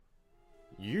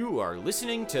You are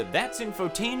listening to That's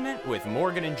Infotainment with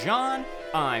Morgan and John.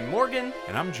 I'm Morgan.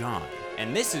 And I'm John.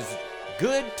 And this is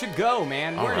good to go,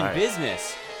 man. We're right. in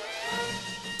business.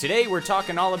 Today we're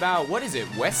talking all about, what is it,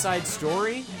 West Side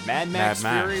Story, Mad Max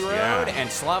Fury Road, yeah. and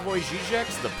Slavoj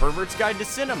Žižek's The Pervert's Guide to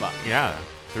Cinema. Yeah,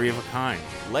 three of a kind.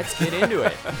 Let's get into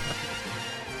it.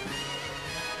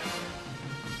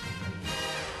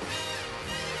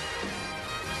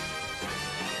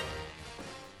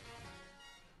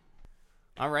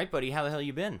 All right, buddy, how the hell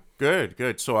you been?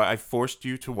 Good. So I forced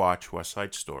you to watch West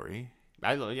Side Story.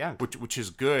 Yeah. Which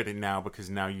is good, and because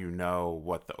now you know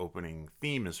what the opening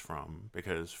theme is from,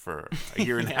 because for a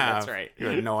year and a half, that's right. You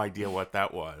had no idea what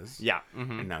that was. Yeah.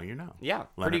 And now you know. Yeah,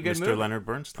 Mr. movie. Leonard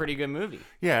Bernstein. Pretty good movie.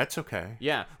 Yeah, it's okay.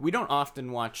 Yeah, we don't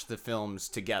often watch the films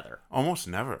together. Almost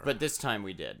never. But this time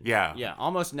we did. Yeah. Yeah,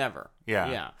 almost never.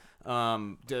 Yeah.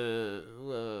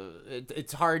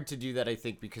 It's hard to do that, I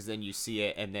think, because then you see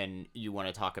it and then you want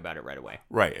to talk about it right away.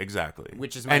 Right, exactly.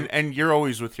 Which is and you're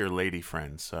always with your lady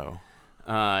friends, so.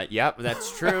 Yep,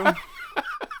 that's true.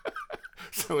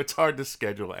 So it's hard to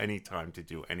schedule any time to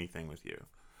do anything with you.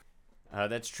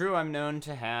 That's true. I'm known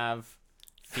to have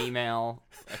female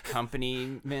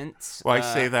accompaniments. Well, I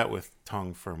say that with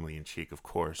tongue firmly in cheek, of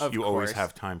course. Of you course. always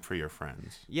have time for your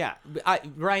friends. Yeah,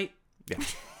 right? Yeah.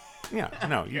 Yeah,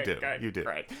 no, you do. Good. You do.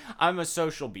 Right. I'm a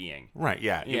social being. Right,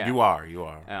 yeah. Yeah. You are.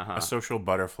 Uh-huh. A social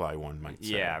butterfly, one might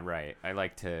say. Yeah, right. I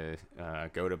like to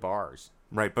go to bars.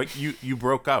 Right, but you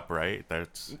broke up, right?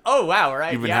 That's. Oh, wow,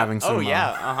 right. You've been having some. Oh,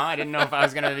 yeah. I didn't know if I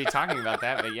was going to be talking about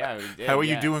that, but yeah, we did. How are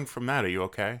you doing from that? Are you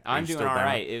okay? I'm doing all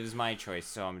right. It was my choice,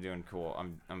 so I'm doing cool.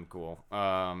 I'm cool.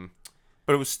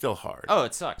 But it was still hard. Oh,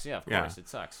 it sucks. Yeah, of course, Yeah. it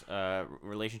sucks.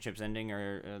 Relationships ending,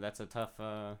 that's a tough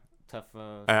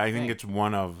I think thing. it's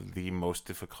one of the most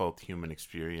difficult human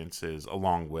experiences,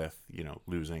 along with,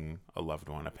 losing a loved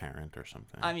one, a parent or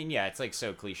something. I mean, yeah, it's like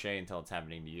so cliche until it's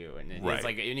happening to you. And Right. it's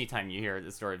like anytime you hear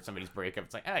the story of somebody's breakup,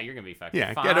 it's like, you're going to be fucking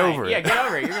Yeah, fine. get over it. Yeah, get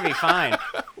over it. You're going to be fine.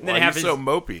 And then Why it happens, are you so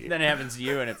mopey? Then it happens to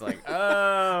you, and it's like,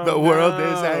 oh, The world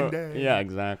no. is ending. Yeah,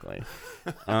 exactly.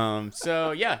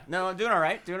 So, yeah, no, I'm doing all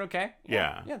right. Doing okay.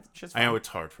 Yeah. Yeah, shit's I fine. know it's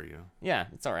hard for you. Yeah,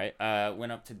 it's all right.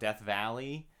 Went up to Death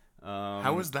Valley.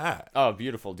 How was that? Oh,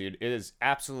 beautiful, dude. It is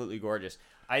absolutely gorgeous.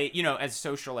 As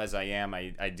social as I am,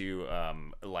 I do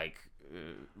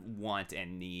want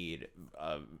and need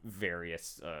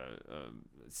various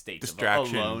states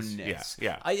Distractions. of aloneness.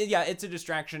 Yeah. It's a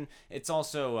distraction. It's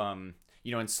also in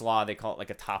SLA they call it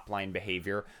like a top line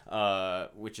behavior,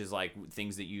 which is like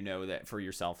things that that for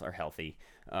yourself are healthy.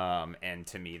 And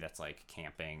to me, that's like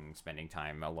camping, spending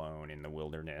time alone in the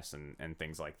wilderness and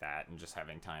things like that, and just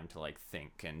having time to like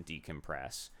think and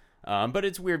decompress. But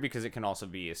it's weird because it can also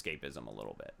be escapism a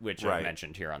little bit, which I Right.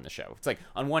 mentioned here on the show. It's like,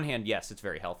 on one hand, yes, it's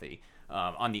very healthy.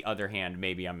 On the other hand,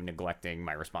 maybe I'm neglecting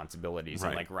my responsibilities and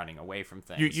Right. like running away from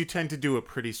things. You tend to do it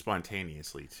pretty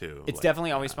spontaneously, too. It's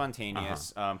definitely always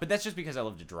spontaneous, but that's just because I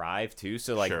love to drive too.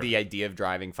 So like Sure. the idea of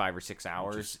driving 5 or 6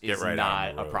 hours Just get is right not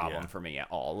on the a road, problem yeah. for me at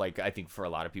all. Like I think for a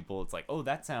lot of people, it's like, oh,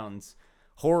 that sounds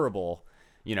horrible,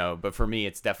 But for me,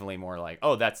 it's definitely more like,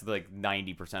 oh, that's like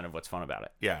 90% of what's fun about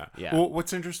it. Yeah. Yeah. Well,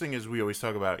 what's interesting is we always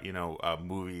talk about,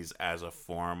 movies as a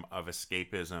form of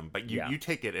escapism, but you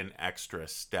take it an extra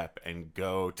step and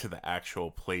go to the actual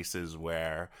places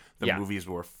where the movies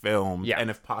were filmed,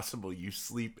 and if possible, you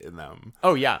sleep in them.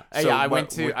 Oh yeah, So I what- went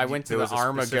to there the was a specific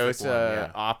one,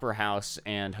 Armagosa Opera House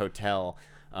and Hotel,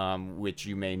 which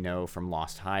you may know from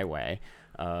Lost Highway,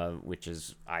 which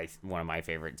is one of my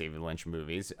favorite David Lynch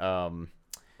movies.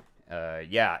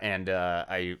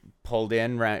 I pulled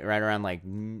in right around like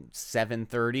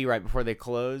 7:30, right before they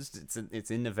closed.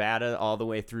 It's in Nevada, all the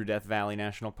way through Death Valley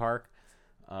National Park,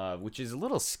 which is a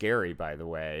little scary, by the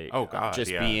way. Oh God,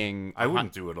 just yeah. being I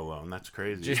wouldn't do it alone. That's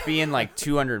crazy. just being like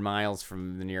 200 miles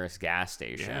from the nearest gas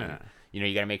station. Yeah.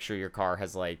 You got to make sure your car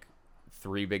has like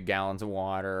 3 big gallons of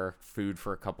water, food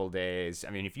for a couple days.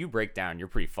 I mean, if you break down, you're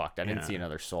pretty fucked. I didn't see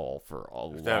another soul for a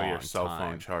long time. to have your cell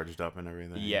phone charged up and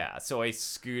everything. Yeah, so I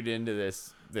scoot into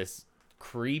this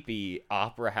creepy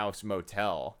opera house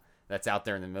motel that's out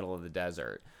there in the middle of the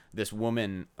desert. This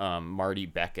woman, Marty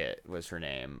Beckett was her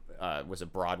name, was a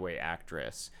Broadway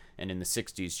actress, and in the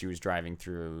 60s she was driving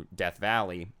through Death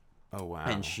Valley. Oh wow.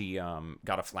 And she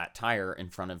got a flat tire in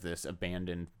front of this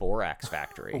abandoned borax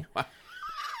factory. Wow.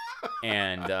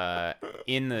 And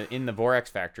in the borax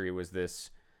factory was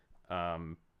this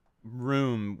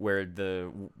room where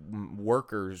the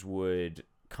workers would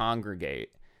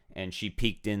congregate, and she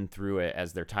peeked in through it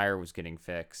as their tire was getting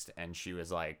fixed, and she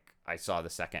was like, I saw the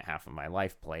second half of my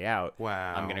life play out.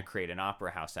 Wow. I'm going to create an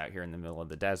opera house out here in the middle of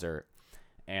the desert.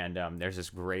 And there's this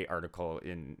great article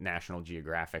in National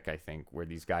Geographic, I think, where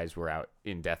these guys were out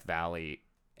in Death Valley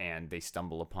and they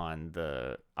stumble upon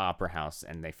the opera house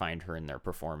and they find her in there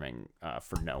performing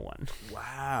For No One.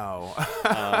 Wow.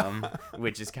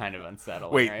 Which is kind of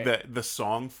unsettling. Wait, right? the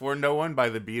song For No One by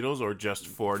the Beatles, or just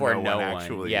For No One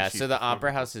actually? Yeah, so the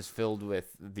opera house is filled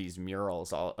with these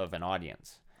murals of an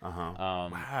audience.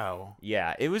 Wow.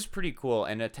 Yeah, it was pretty cool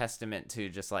and a testament to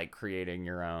just like creating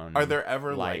your own. Are there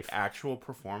ever life. like actual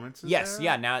performances? Yes,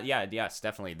 there? yes,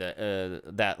 definitely.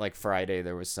 That like Friday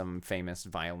there was some famous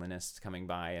violinists coming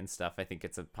by and stuff. I think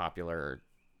it's a popular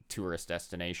tourist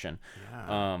destination.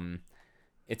 Yeah.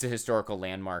 It's a historical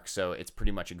landmark, so it's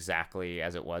pretty much exactly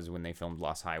as it was when they filmed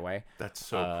Lost Highway. That's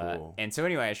so cool. And so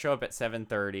anyway, I show up at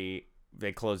 7:30.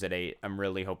 They close at 8. I'm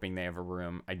really hoping they have a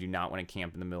room. I do not want to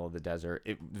camp in the middle of the desert.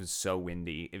 It was so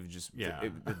windy. It was just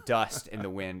the dust and the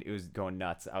wind. It was going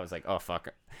nuts. I was like, oh, fuck.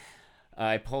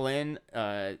 I pull in.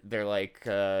 They're like,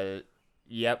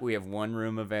 yep, we have one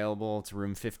room available. It's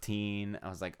room 15. I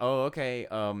was like, oh, okay.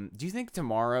 Do you think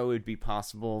tomorrow it would be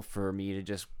possible for me to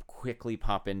just quickly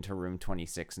pop into room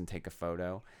 26 and take a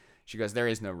photo? She goes, there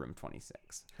is no room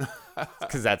 26.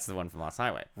 Because that's the one from Lost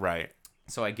Highway. Right.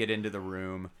 So I get into the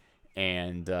room.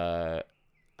 And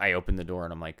I open the door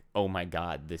and I'm like, oh my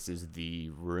God, this is the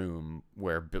room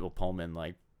where Bill Pullman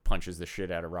like punches the shit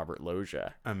out of Robert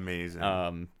Loggia.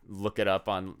 Amazing. Look it up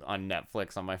on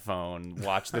Netflix on my phone,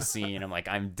 watch the scene. I'm like,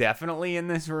 I'm definitely in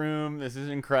this room. This is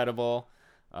incredible.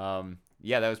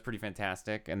 Yeah, that was pretty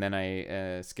fantastic. And then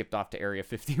I skipped off to Area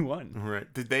 51.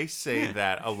 Right. Did they say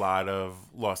that a lot of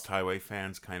Lost Highway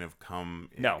fans kind of come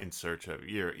in search of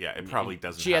your? Yeah, it probably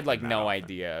doesn't. She had like no often.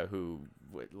 idea who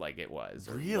like it was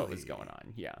or really? What was going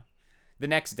on. Yeah. The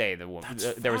next day, there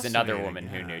was another woman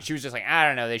who knew. She was just like, I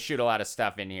don't know. They shoot a lot of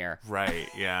stuff in here. Right.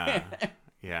 Yeah.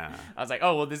 Yeah. I was like,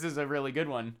 oh, well, this is a really good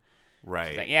one. Right.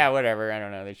 She's like, yeah, whatever. I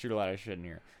don't know. They shoot a lot of shit in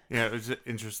here. Yeah, it was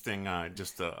interesting.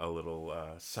 Just a little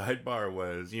sidebar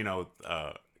was,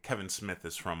 Kevin Smith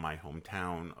is from my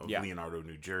hometown of Leonardo,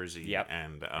 New Jersey. Yep.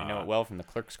 And I know it well from the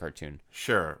Clerks cartoon.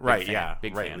 Sure. Big Right. fan. Yeah.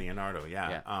 Big right. fan. Leonardo.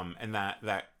 Yeah. And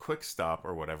that Quick Stop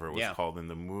or whatever it was called in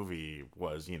the movie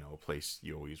was, a place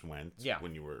you always went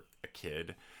when you were a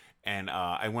kid. And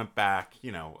I went back,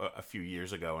 a few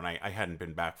years ago, and I hadn't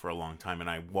been back for a long time, and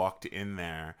I walked in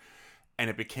there. And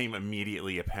it became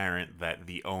immediately apparent that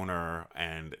the owner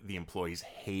and the employees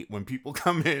hate when people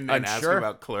come in and ask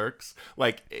about Clerks.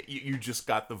 Like, you just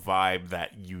got the vibe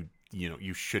that you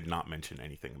should not mention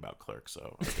anything about Clerks.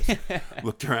 So I just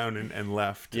looked around and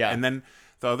left. Yeah. And then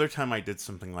the other time I did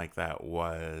something like that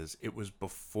it was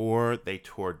before they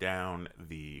tore down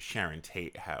the Sharon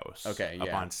Tate house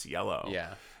up on Cielo.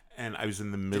 Yeah. And I was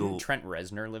in the middle. Didn't Trent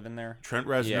Reznor live in there? Trent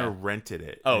Reznor rented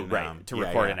it. Oh, right. To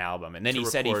record an album. And then he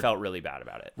said he felt really bad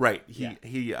about it. Right.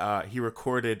 He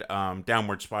recorded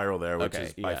Downward Spiral there, which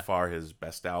is by far his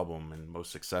best album and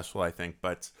most successful, I think.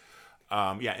 But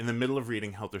in the middle of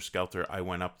reading Helter Skelter, I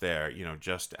went up there,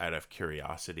 just out of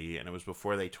curiosity. And it was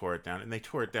before they tore it down. And they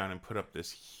tore it down and put up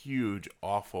this huge,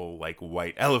 awful, like,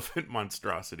 white elephant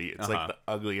monstrosity. It's like the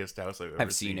ugliest house I've ever seen.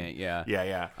 I've seen it, yeah.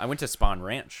 Yeah. I went to Spawn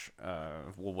Ranch,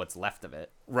 what's left of it.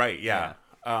 Right, yeah.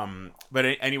 But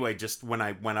anyway, just when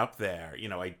I went up there,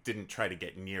 I didn't try to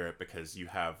get near it because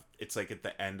it's like at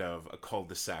the end of a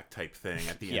cul-de-sac type thing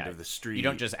at the end of the street. You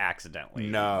don't just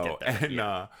accidentally get there.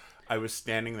 And I was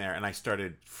standing there and I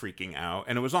started freaking out,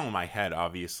 and it was all in my head,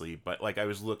 obviously, but like I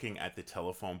was looking at the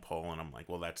telephone pole and I'm like,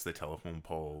 well, that's the telephone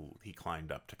pole he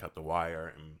climbed up to cut the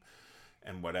wire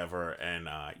and whatever. And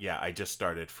I just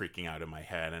started freaking out in my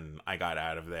head, and I got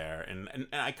out of there. And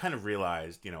I kind of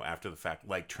realized, after the fact,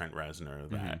 like Trent Reznor,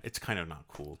 that it's kind of not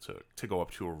cool to go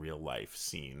up to a real life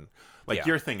scene. Like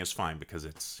your thing is fine because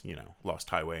it's, Lost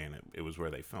Highway and it was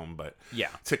where they filmed. But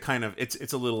to kind of,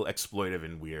 it's a little exploitive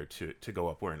and weird to go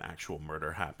up where an actual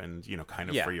murder happened, kind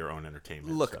of for your own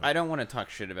entertainment. Look, I don't want to talk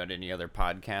shit about any other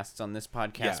podcasts on this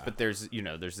podcast, but there's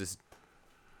this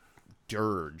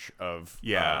dirge of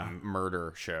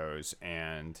murder shows,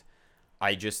 and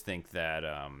I just think that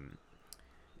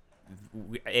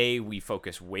we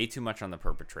focus way too much on the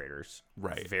perpetrators,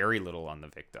 right? Very little on the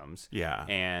victims,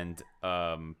 and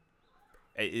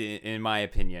in my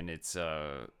opinion, it's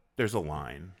there's a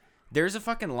line. There's a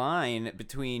fucking line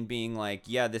between being like,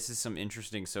 yeah, this is some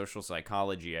interesting social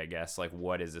psychology, I guess, like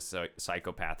what is a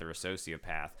psychopath or a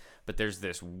sociopath, but there's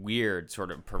this weird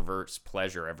sort of perverse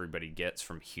pleasure everybody gets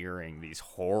from hearing these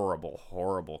horrible,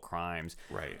 horrible crimes.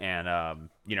 Right. And,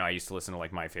 I used to listen to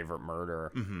like My Favorite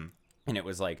Murder. And it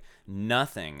was like,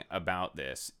 nothing about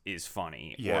this is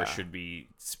funny or should be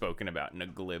spoken about in a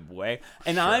glib way.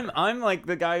 And I'm like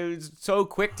the guy who's so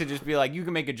quick to just be like, you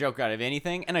can make a joke out of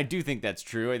anything. And I do think that's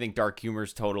true. I think dark humor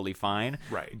is totally fine.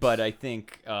 Right. But I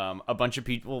think a bunch of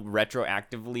people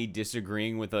retroactively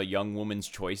disagreeing with a young woman's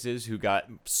choices who got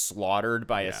slaughtered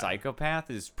by a psychopath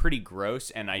is pretty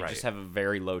gross. And I just have a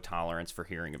very low tolerance for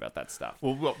hearing about that stuff.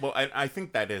 Well, I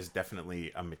think that is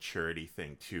definitely a maturity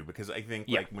thing too, because I think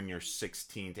like when you're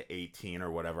 16 to 18 or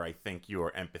whatever, I think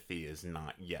your empathy is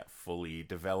not yet fully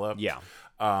developed. Yeah.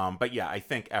 But yeah, I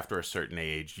think after a certain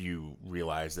age, you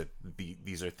realize that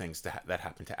these are things that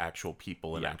happen to actual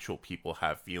people, and actual people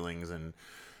have feelings. And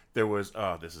there was,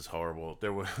 this is horrible.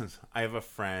 I have a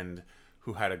friend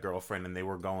who had a girlfriend, and they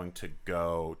were going to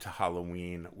go to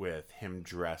Halloween with him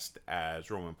dressed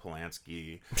as Roman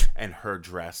Polanski and her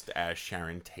dressed as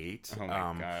Sharon Tate. Oh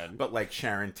my God. But like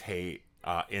Sharon Tate,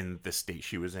 in the state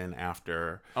she was in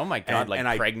after. Oh my God,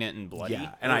 pregnant and bloody?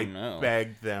 Yeah, and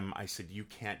begged them, I said, you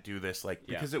can't do this, like,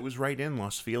 because it was right in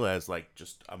Los Feliz, like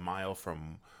just a mile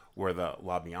from where the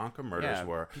La Bianca murders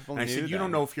were. And I said, you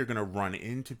don't know if you're going to run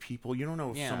into people. You don't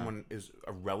know if someone is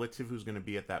a relative who's going to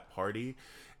be at that party.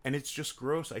 And it's just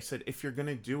gross. I said, if you're going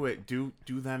to do it, do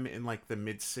them in like the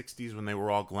mid 60s when they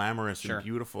were all glamorous and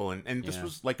beautiful. And this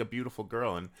was like a beautiful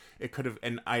girl, and it could have,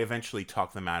 and I eventually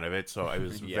talked them out of it. So I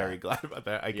was very glad about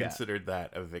that. I considered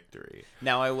that a victory.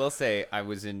 Now I will say I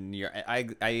was in New York.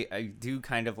 I do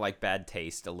kind of like bad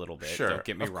taste a little bit. Sure. Don't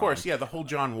get me wrong. Of course. Yeah. The whole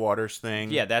John Waters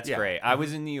thing. Yeah, that's great. I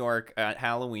was in New York at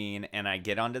Halloween, and I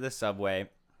get onto the subway,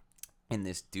 and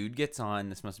this dude gets on.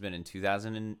 This must have been in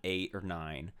 2008 or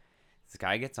 9. This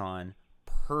guy gets on,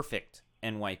 perfect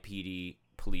NYPD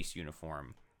police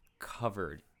uniform,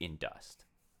 covered in dust.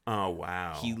 Oh,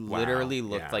 wow. He literally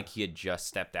looked like he had just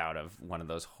stepped out of one of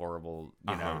those horrible,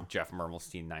 you know, Jeff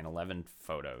Mermelstein 9/11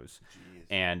 photos. Jeez.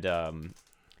 And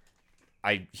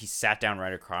he sat down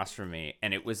right across from me,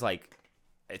 and it was like,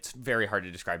 it's very hard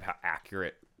to describe how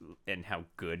accurate and how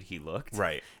good he looked.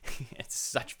 Right. It's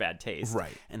such bad taste.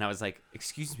 Right. And I was like,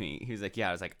 excuse me. He was like, yeah.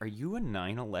 I was like, are you a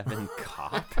 9/11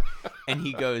 cop? And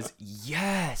he goes,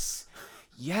 yes.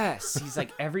 He's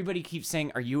like, everybody keeps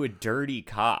saying, are you a dirty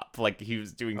cop? Like he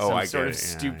was doing some sort of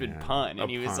stupid pun.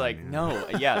 And he was like, no,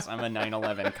 yes, I'm a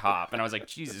 9/11 cop. And I was like,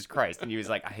 Jesus Christ. And he was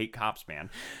like, I hate cops, man.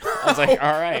 I was like,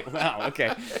 all right, wow,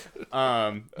 okay.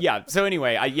 Yeah. So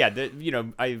anyway,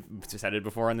 I've said it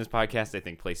before on this podcast. I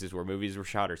think places where movies were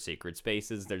shot are sacred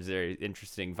spaces. There's very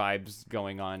interesting vibes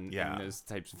going on in those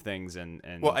types of things. And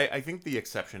well, I think the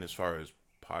exception as far as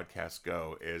podcasts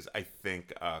go is I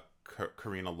think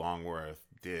Karina Longworth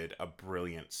did a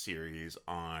brilliant series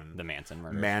on the Manson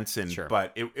murders. Sure.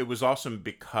 But it was awesome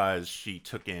because she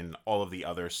took in all of the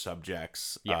other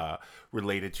subjects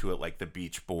related to it, like the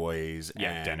Beach Boys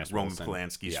and Dennis Roman Wilson.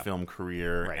 Polanski's film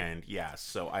career. Right. And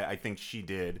so I think she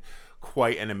did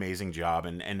quite an amazing job,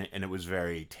 and it was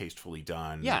very tastefully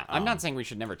done. Yeah, I'm not saying we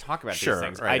should never talk about these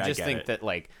things. Right, I just think that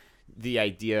like the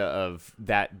idea of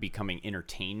that becoming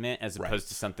entertainment as opposed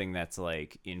to something that's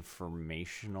like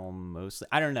informational mostly.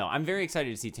 I don't know. I'm very excited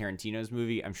to see Tarantino's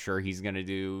movie. I'm sure he's going to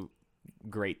do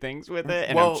great things with it,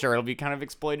 and I'm sure it'll be kind of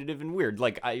exploitative and weird.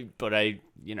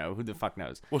 You know, who the fuck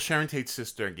knows? Well, Sharon Tate's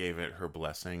sister gave it her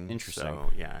blessing. Interesting. So,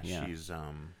 she's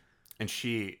and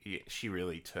she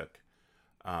really took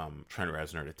Trent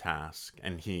Reznor to task,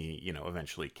 and he, you know,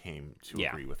 eventually came to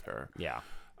agree with her. Yeah.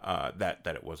 That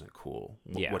it wasn't cool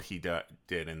what he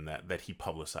did, and that he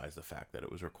publicized the fact that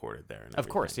it was recorded there. And of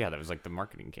course, that was like the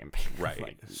marketing campaign,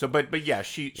 right? So, but yeah,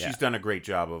 she's done a great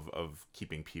job of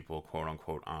keeping people quote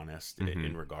unquote honest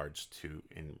in regards to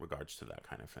that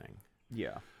kind of thing.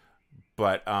 Yeah.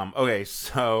 But okay,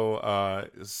 so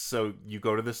you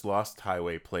go to this Lost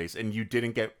Highway place, and you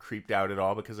didn't get creeped out at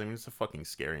all, because I mean it's a fucking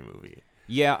scary movie.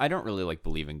 Yeah, I don't really like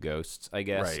believe in ghosts, I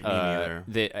guess. Right, me neither.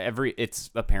 It's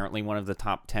apparently one of the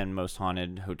top 10 most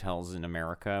haunted hotels in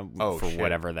America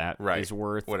whatever that is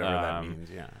worth. Whatever that means,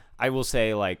 yeah. I will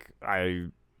say, like,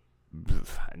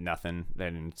 nothing. I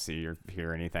didn't see or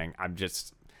hear anything. I've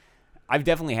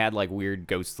definitely had like weird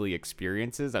ghostly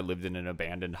experiences. I lived in an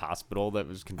abandoned hospital that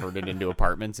was converted into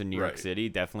apartments in New York City.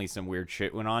 Definitely some weird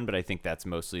shit went on, but I think that's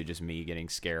mostly just me getting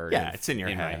scared. Yeah, it's in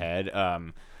my head.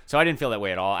 So I didn't feel that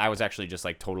way at all. I was actually just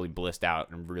like totally blissed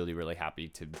out and really, really happy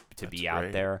to be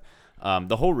out there.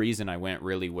 The whole reason I went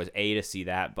really was to see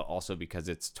that, but also because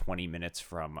it's 20 minutes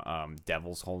from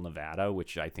Devil's Hole, Nevada,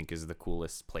 which I think is the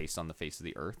coolest place on the face of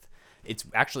the earth. It's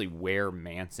actually where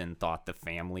Manson thought the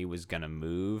family was gonna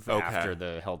move after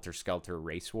the Helter Skelter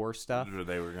race war stuff.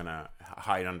 They were gonna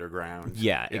hide underground.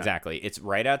 Yeah, exactly. It's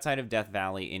right outside of Death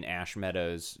Valley in Ash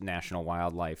Meadows National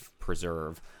Wildlife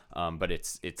Preserve, but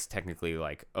it's technically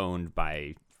like owned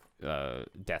by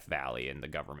Death Valley and the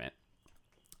government.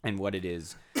 And what it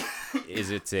is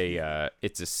it's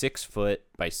a 6 foot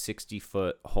by 60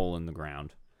 foot hole in the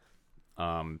ground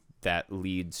that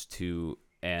leads to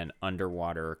an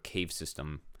underwater cave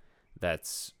system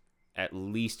that's at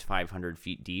least 500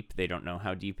 feet deep. They don't know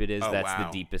how deep it is. That's the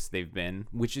deepest they've been,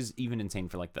 which is even insane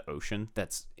for like the ocean.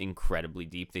 That's incredibly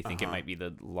deep. They think it might be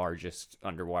the largest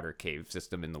underwater cave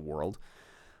system in the world.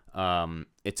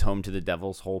 It's home to the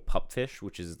devil's hole pupfish,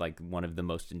 which is like one of the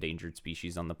most endangered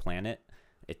species on the planet.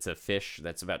 It's a fish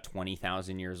that's about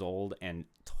 20,000 years old and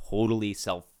totally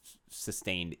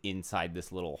self-sustained inside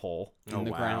this little hole in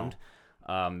the ground.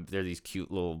 They're these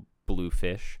cute little blue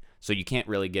fish. So you can't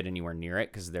really get anywhere near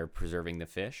it because they're preserving the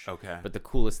fish. Okay. But the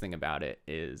coolest thing about it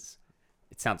is,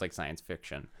 it sounds like science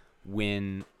fiction.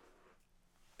 When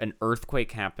an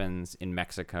earthquake happens in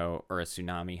Mexico or a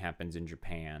tsunami happens in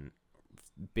Japan,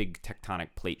 big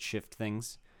tectonic plate shift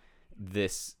things,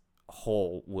 this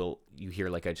hole you hear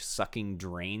like a sucking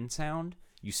drain sound.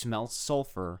 You smell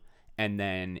sulfur, and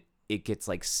then it gets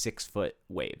like 6 foot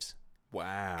waves.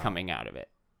 Wow. Coming out of it.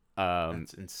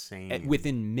 That's insane.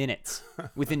 Within minutes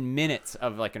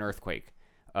of like an earthquake.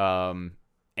 And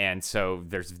so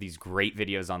there's these great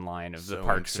videos online of the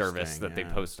Park Service that they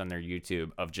post on their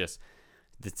YouTube of just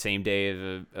the same day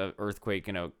of an earthquake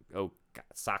in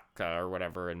Oaxaca or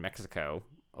whatever in Mexico.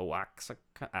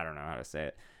 Oaxaca, I don't know how to say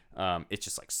it. It's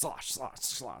just like slosh, slosh,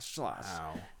 slosh, slosh.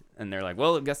 Wow. And they're like,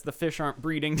 well, I guess the fish aren't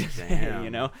breeding today, you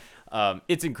know?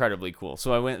 It's incredibly cool.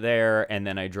 So I went there, and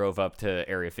then I drove up to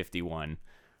Area 51,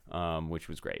 which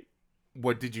was great.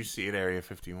 What did you see at Area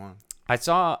 51? I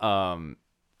saw,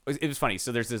 it was funny.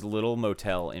 So there's this little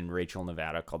motel in Rachel,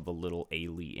 Nevada called the Little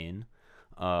Ailey Inn.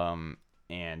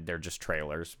 And they're just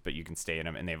trailers, but you can stay in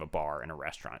them, and they have a bar and a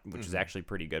restaurant, which is actually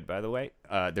pretty good, by the way.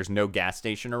 There's no gas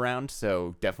station around,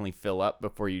 so definitely fill up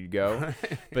before you go.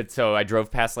 But so I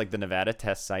drove past like the Nevada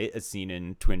test site as seen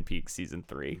in Twin Peaks season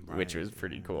 3, which was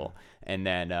pretty cool. And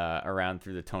then around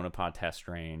through the Tonopah test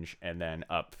range, and then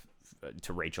up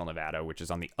to Rachel, Nevada, which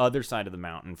is on the other side of the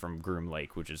mountain from Groom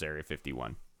Lake, which is Area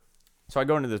 51. So I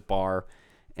go into this bar,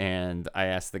 and I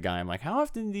ask the guy, I'm like, how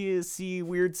often do you see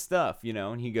weird stuff, you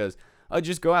know? And he goes, oh,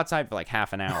 just go outside for like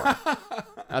half an hour.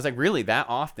 I was like, really, that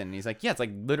often? And he's like, yeah, it's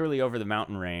like literally over the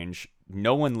mountain range.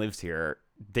 No one lives here.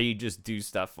 They just do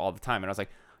stuff all the time. And I was like,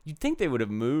 you'd think they would have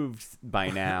moved by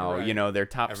now, you know, their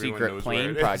top secret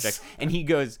plane project. And he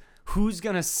goes, who's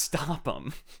going to stop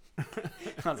them?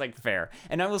 I was like, fair.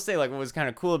 And I will say, like, what was kind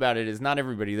of cool about it is not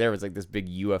everybody there was like this big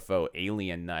UFO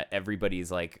alien nut.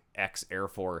 Everybody's like ex-Air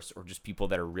Force or just people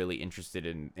that are really interested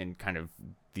in kind of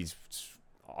these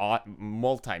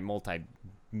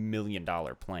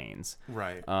multi-million-dollar planes.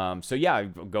 Right. So yeah, I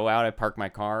go out, I park my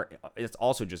car. It's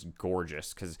also just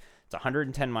gorgeous because it's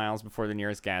 110 miles before the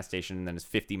nearest gas station, and then it's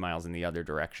 50 miles in the other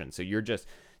direction. So you're just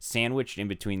sandwiched in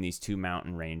between these two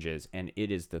mountain ranges, and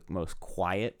it is the most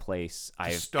quiet place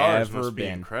I've ever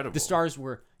been. Incredible. The stars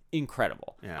were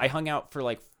incredible. Yeah. I hung out for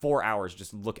like 4 hours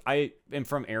just I am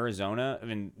from Arizona. I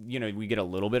mean, you know, we get a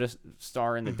little bit of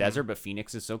star in the desert, but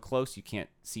Phoenix is so close you can't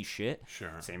see shit.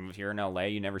 Sure. Same with here in LA,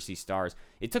 you never see stars.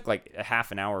 It took like a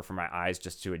half an hour for my eyes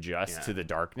just to adjust to the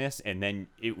darkness, and then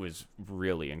it was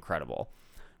really incredible.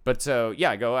 But so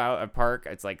yeah, I go out, I park.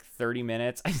 It's like 30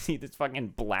 minutes. I see this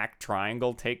fucking black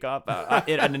triangle take up at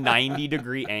a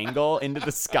 90-degree angle into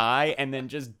the sky and then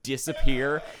just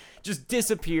disappear.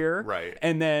 Right.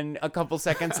 And then a couple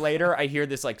seconds later, I hear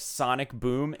this like sonic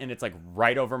boom, and it's like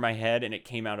right over my head, and it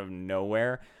came out of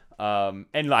nowhere. And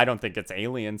I don't think it's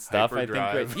alien stuff.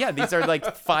 Hyperdrive. I think, these are like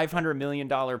 $500 million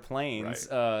planes.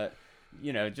 Right.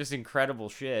 You know, just incredible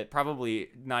shit. Probably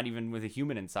not even with a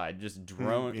human inside, just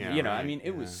drone. I mean,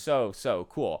 it was so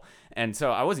cool. And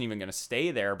so I wasn't even gonna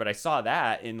stay there, but I saw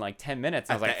that in like 10 minutes.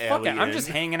 I was like, fuck it, I'm just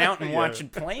hanging out and watching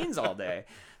planes all day.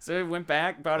 So I went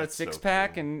back, bought a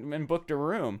six-pack, and booked a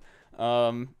room.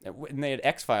 And they had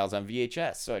X-Files on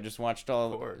VHS, so I just watched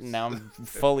all. Now I'm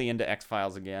fully into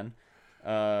X-Files again.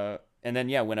 And then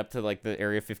went up to like the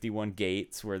Area 51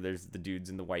 gates where there's the dudes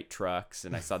in the white trucks,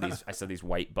 and I saw these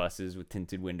white buses with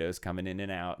tinted windows coming in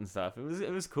and out and stuff.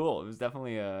 It was cool. It was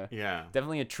definitely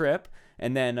a trip.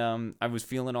 And then I was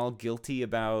feeling all guilty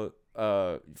about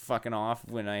fucking off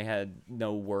when I had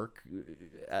no work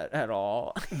at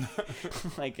all.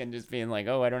 Like, and just being like,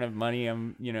 oh, I don't have money.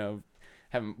 I'm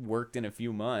haven't worked in a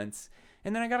few months.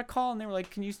 And then I got a call, and they were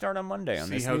like, "Can you start on Monday on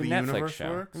this how new the Netflix universe show?"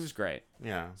 works? It was great.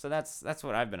 Yeah. So that's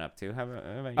what I've been up to. How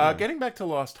about you? Getting back to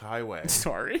Lost Highway.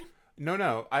 Sorry.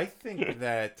 No. I think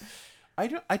that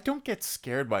I don't get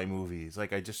scared by movies.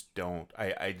 Like, I just don't.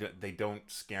 They don't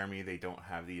scare me. They don't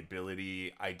have the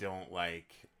ability. I don't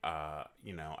like. I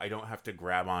don't have to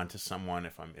grab onto someone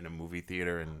if I'm in a movie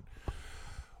theater and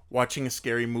watching a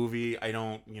scary movie. I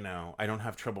don't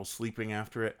have trouble sleeping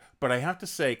after it. But I have to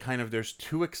say, kind of, there's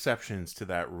two exceptions to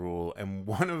that rule, and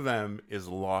one of them is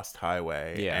Lost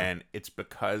Highway, and it's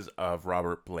because of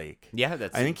Robert Blake. Yeah, I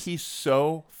think he's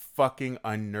so fucking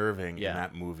unnerving in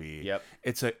that movie. Yep.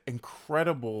 It's an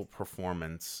incredible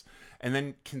performance. And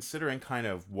then considering kind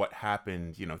of what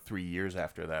happened, 3 years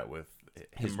after that with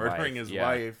him murdering his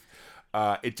wife,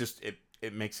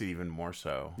 it makes it even more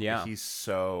so. Yeah. He's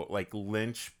so, like,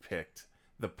 Lynch picked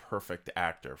the perfect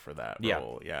actor for that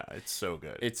role. Yeah, it's so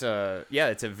good. It's a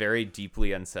very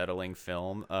deeply unsettling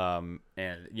film.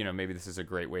 And maybe this is a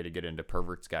great way to get into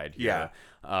Pervert's Guide here.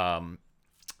 Yeah.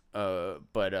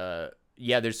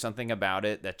 There's something about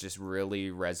it that just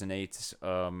really resonates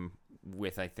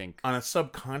with, I think, on a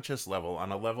subconscious level,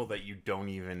 on a level that you don't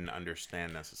even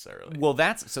understand necessarily. Well,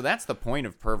 that's the point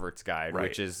of Pervert's Guide, right.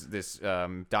 Which is this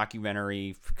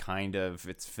documentary, kind of,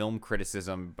 it's film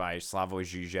criticism by Slavoj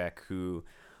Žižek, who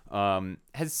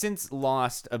has since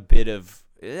lost a bit of,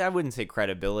 I wouldn't say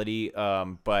credibility,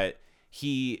 but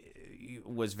he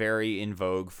was very in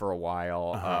vogue for a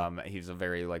while. He was a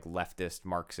very, like, leftist,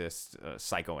 Marxist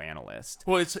psychoanalyst.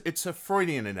 Well, it's a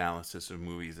Freudian analysis of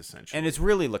movies, essentially. And it's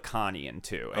really Lacanian,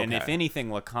 too. Okay. And if anything,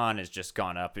 Lacan has just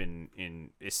gone up in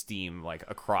esteem, like,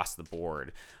 across the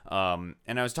board. And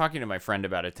I was talking to my friend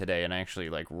about it today, and I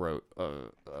actually, like, wrote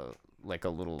like a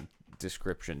little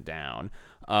description down.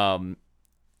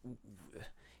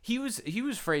 He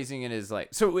was phrasing it as, like,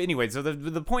 so anyway, so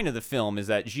the point of the film is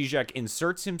that Zizek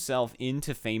inserts himself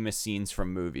into famous scenes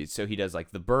from movies. So he does, like,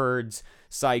 The Birds,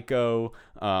 Psycho,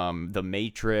 The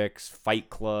Matrix, Fight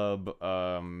Club,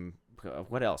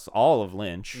 what else? All of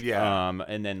Lynch. Yeah.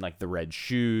 And then, like, The Red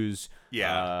Shoes.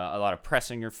 Yeah. A lot of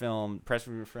Pressinger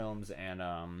films, and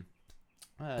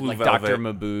like Velvet. Dr.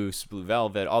 Mabuse, Blue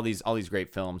Velvet, all these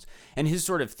great films. And his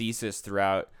sort of thesis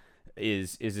throughout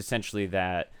is essentially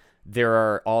that there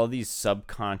are all these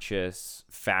subconscious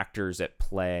factors at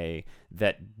play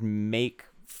that make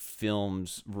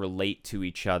films relate to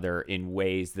each other in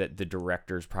ways that the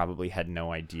directors probably had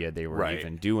no idea they were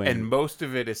even doing. And most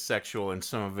of it is sexual, and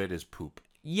some of it is poop.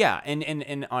 Yeah,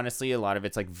 and honestly, a lot of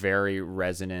it's, like, very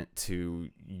resonant to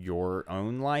your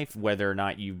own life, whether or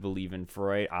not you believe in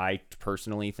Freud. I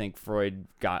personally think Freud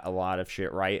got a lot of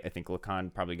shit right. I think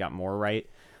Lacan probably got more right.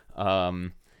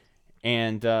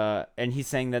 And he's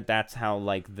saying that that's how,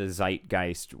 like, the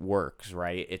zeitgeist works,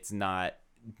 right? It's not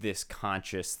this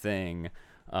conscious thing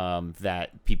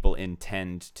that people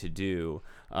intend to do.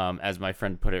 As my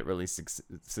friend put it really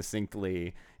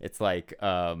succinctly, it's like,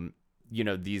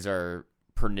 these are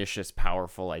pernicious,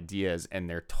 powerful ideas, and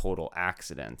they're total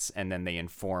accidents, and then they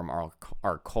inform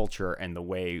our culture and the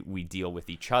way we deal with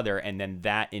each other, and then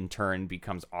that in turn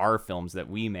becomes our films that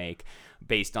we make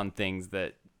based on things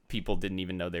that people didn't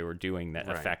even know they were doing that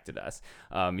affected us.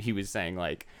 He was saying,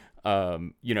 like,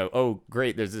 oh,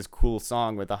 great, there's this cool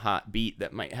song with a hot beat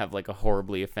that might have, like, a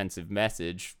horribly offensive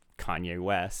message, Kanye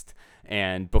West,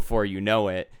 and before you know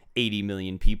it, 80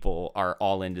 million people are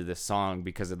all into this song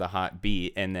because of the hot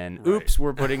beat, and then oops,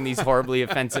 we're putting these horribly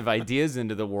offensive ideas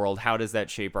into the world. How does that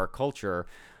shape our culture?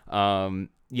 Martin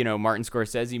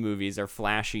Scorsese movies are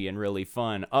flashy and really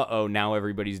fun. Now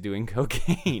everybody's doing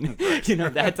cocaine.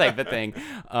 That type of thing.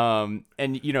 And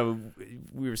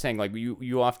we were saying, like,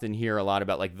 you often hear a lot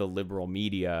about, like, the liberal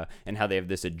media and how they have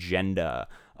this agenda,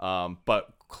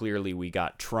 but clearly we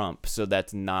got Trump, so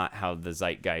that's not how the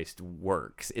zeitgeist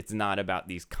works. It's not about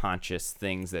these conscious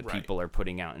things that people are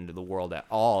putting out into the world at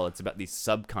all. It's about these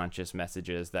subconscious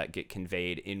messages that get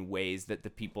conveyed in ways that the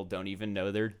people don't even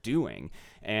know they're doing.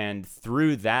 And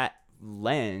through that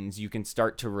lens, you can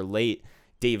start to relate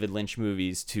David Lynch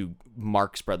movies to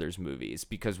Marx Brothers movies,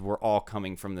 because we're all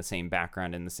coming from the same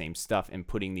background and the same stuff and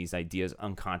putting these ideas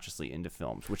unconsciously into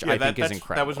films, which I think is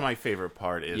incredible. That was my favorite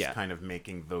part, is kind of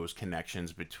making those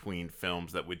connections between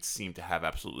films that would seem to have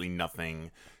absolutely nothing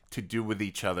to do with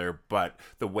each other, but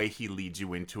the way he leads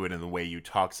you into it and the way he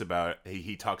talks about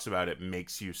it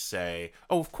makes you say,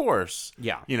 oh, of course,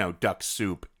 Duck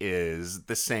Soup is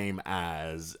the same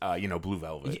as Blue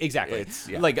Velvet. Exactly. It's,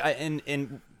 like,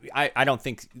 and I don't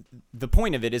think the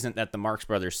point of it isn't that the Marx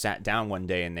Brothers sat down one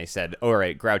day and they said, all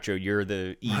right, Groucho, you're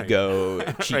the ego,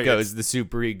 Chico's the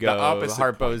superego,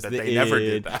 Harpo's the id. Never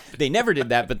did that. They never did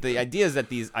that, but the idea is that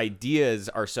these ideas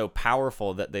are so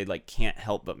powerful that they like can't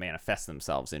help but manifest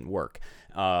themselves in work.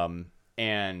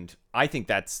 And I think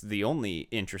that's the only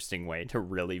interesting way to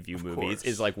really view movies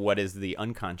is like, what is the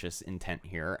unconscious intent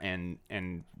here, and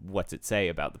what's it say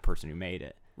about the person who made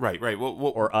it? Right.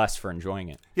 Well, or us for enjoying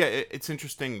it. Yeah, it's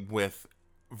interesting with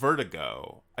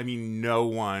Vertigo. I mean, no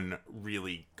one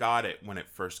really got it when it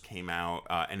first came out,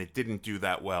 and it didn't do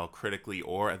that well critically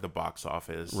or at the box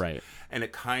office. Right. And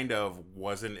it kind of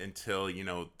wasn't until,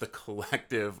 the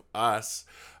collective us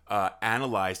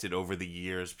analyzed it over the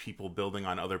years, people building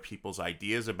on other people's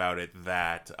ideas about it,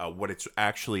 that what it's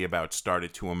actually about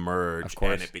started to emerge,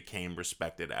 and it became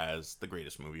respected as the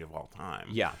greatest movie of all time.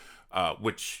 Yeah.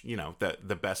 Which,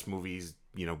 the best movies,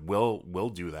 will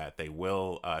do that. They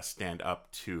will stand up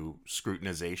to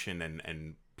scrutinization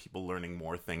and people learning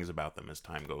more things about them as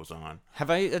time goes on. Have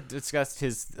I discussed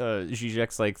his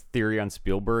Zizek's like theory on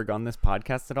Spielberg on this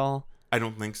podcast at all? I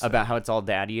don't think so. About how it's all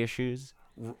daddy issues?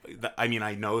 I mean,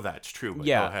 I know that's true, but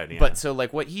yeah, go ahead. Yeah. But so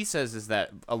like what he says is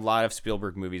that a lot of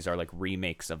Spielberg movies are like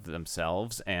remakes of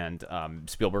themselves, and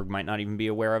Spielberg might not even be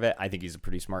aware of it. I think he's a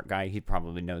pretty smart guy. He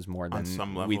probably knows more than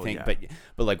we think, yeah.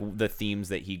 But like the themes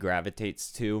that he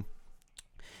gravitates to.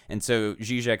 And so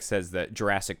Zizek says that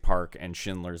Jurassic Park and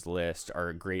Schindler's List are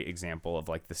a great example of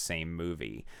like the same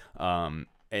movie.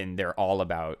 And they're all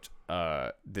about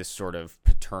this sort of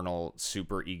paternal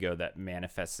superego that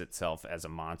manifests itself as a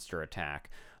monster attack,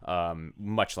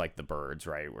 much like The Birds,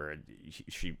 right? Where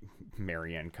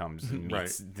Marianne comes and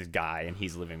meets the guy, and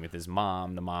he's living with his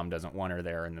mom. The mom doesn't want her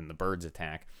there, and then the birds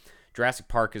attack. Jurassic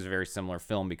Park is a very similar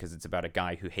film because it's about a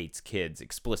guy who hates kids,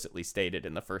 explicitly stated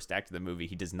in the first act of the movie.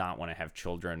 He does not want to have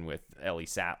children with Ellie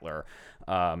Sattler.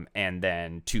 And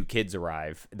then 2 kids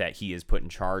arrive that he is put in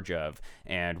charge of.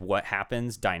 And what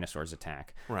happens? Dinosaurs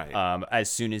attack. Right. As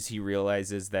soon as he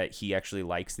realizes that he actually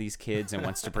likes these kids and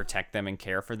wants to protect them and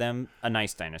care for them, a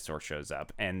nice dinosaur shows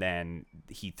up. And then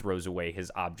he throws away his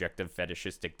object of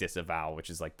fetishistic disavowal, which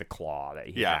is like the claw that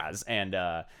he has.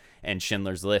 And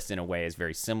Schindler's List, in a way, is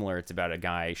very similar. It's about a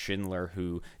guy, Schindler,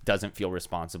 who doesn't feel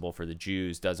responsible for the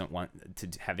Jews, doesn't want to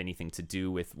have anything to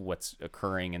do with what's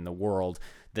occurring in the world.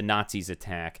 The Nazis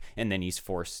attack, and then he's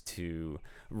forced to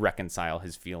reconcile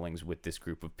his feelings with this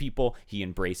group of people. He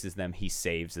embraces them. He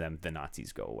saves them. The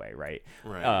Nazis go away, right?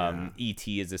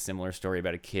 E.T. is a similar story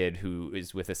about a kid who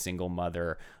is with a single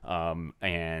mother,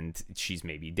 and she's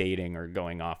maybe dating or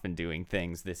going off and doing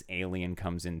things. This alien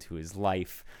comes into his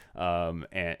life,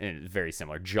 and very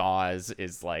similar. Jaws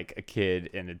is like a kid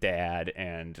and a dad,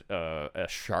 and a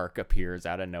shark appears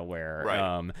out of nowhere.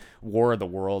 Right. War of the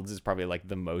Worlds is probably like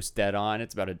the most dead on.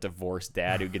 It's about a divorced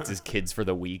dad who gets his kids for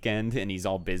the weekend, and he's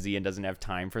all busy and doesn't have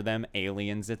time for them.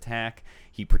 Aliens attack.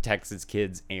 He protects his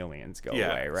kids. Aliens go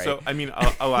away, right? So, I mean,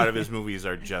 a lot of his movies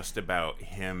are just about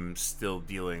him still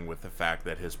dealing with the fact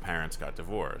that his parents got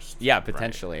divorced. Yeah,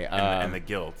 potentially. Right? And the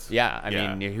guilt. Yeah, I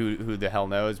mean, who the hell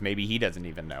knows? Maybe he doesn't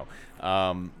even know.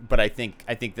 But I think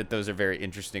that those are very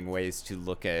interesting ways to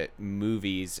look at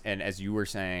movies. And as you were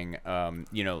saying,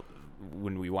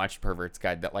 when we watched Pervert's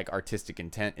Guide, that like artistic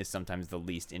intent is sometimes the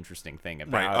least interesting thing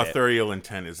about it. Authorial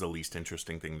intent is the least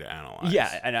interesting thing to analyze.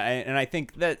 Yeah, and I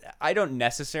think that I don't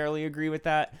necessarily agree with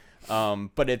that,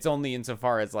 but it's only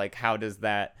insofar as like how does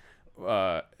that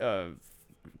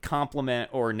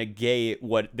complement or negate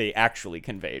what they actually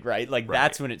conveyed, right? Like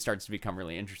that's when it starts to become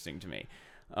really interesting to me.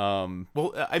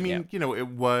 Well, I mean, it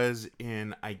was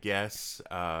in, I guess,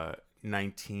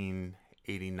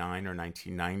 1989 or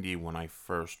 1990 when I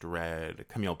first read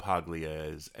Camille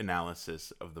Paglia's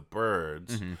analysis of The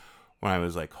Birds, when I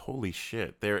was like, holy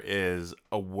shit, there is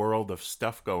a world of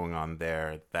stuff going on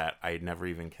there that I had never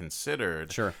even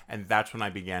considered. Sure. And that's when I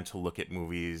began to look at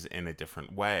movies in a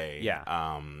different way.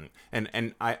 Yeah.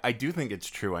 And I do think it's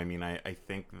true. I mean, I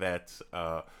think that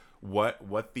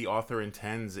what the author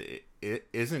intends, it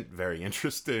isn't very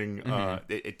interesting.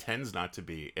 It tends not to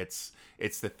be. It's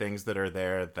the things that are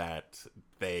there that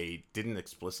they didn't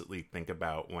explicitly think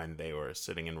about when they were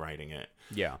sitting and writing it.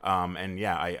 Yeah.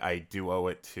 I do owe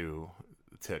it to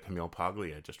Camille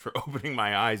Paglia just for opening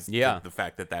my eyes to the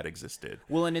fact that existed.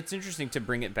 Well, and it's interesting to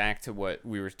bring it back to what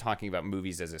we were talking about,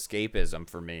 movies as escapism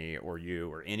for me or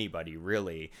you or anybody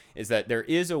really, is that there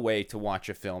is a way to watch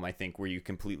a film, I think, where you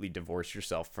completely divorce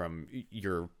yourself from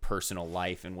your personal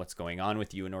life and what's going on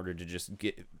with you in order to just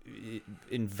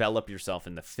envelop yourself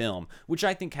in the film, which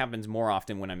I think happens more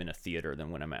often when I'm in a theater than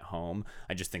when I'm at home.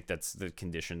 I just think that's the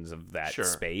conditions of that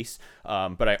space.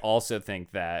 But I also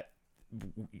think that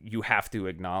you have to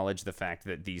acknowledge the fact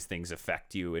that these things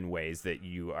affect you in ways that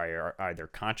you are either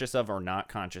conscious of or not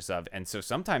conscious of. And so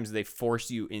sometimes they force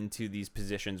you into these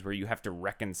positions where you have to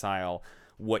reconcile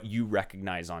what you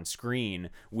recognize on screen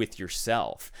with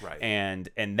yourself. Right.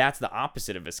 And that's the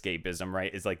opposite of escapism,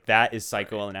 right? Is like, that is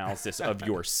psychoanalysis of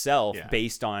yourself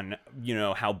based on, you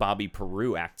know, how Bobby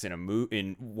Peru acts in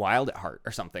in Wild at Heart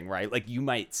or something, right? Like, you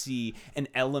might see an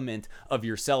element of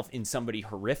yourself in somebody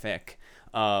horrific,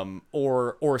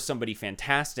 or somebody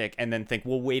fantastic, and then think,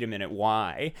 well, wait a minute,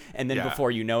 why? And then before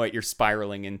you know it, you're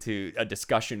spiraling into a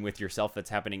discussion with yourself that's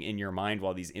happening in your mind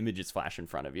while these images flash in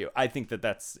front of you. I think that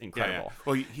that's incredible.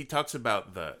 Well, he talks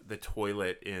about the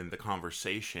toilet in The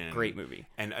Conversation. Great movie.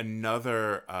 And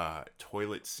another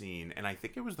toilet scene, and I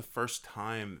think it was the first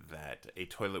time that a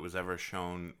toilet was ever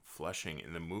shown flushing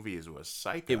in the movies, was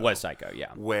Psycho. It was Psycho,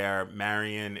 yeah. Where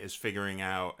Marion is figuring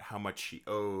out how much she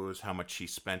owes, how much she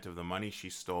spent of the money she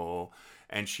stole,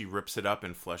 and she rips it up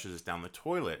and flushes it down the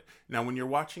toilet. Now, when you're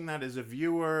watching that as a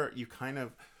viewer, you kind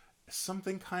of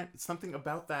something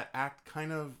about that act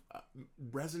kind of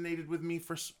resonated with me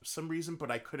for some reason, but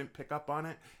I couldn't pick up on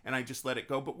it, and I just let it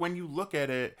go. But when you look at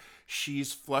it,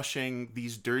 she's flushing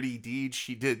these dirty deeds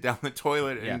she did down the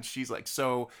toilet, and she's like,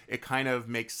 so it kind of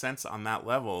makes sense on that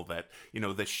level that, you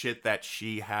know, the shit that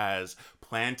she has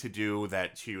planned to do,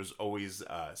 that she was always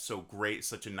so great,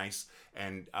 such a nice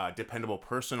and dependable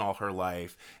person all her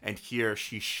life, and here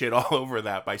she shit all over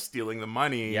that by stealing the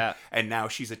money, and now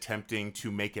she's attempting to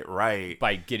make it right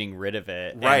by getting rid of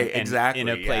it, right? Exactly. In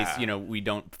a place, you know, we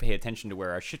don't pay attention to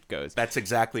where our shit goes. That's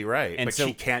exactly right. And but so,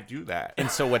 she can't do that.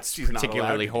 And so what's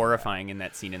particularly horrifying in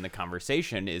that scene in The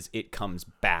Conversation is it comes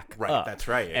back up. That's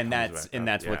right. And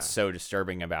that's what's so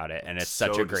disturbing about it. And it's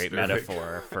such a great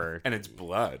metaphor for and it's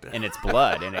blood. And it's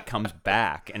blood, and it comes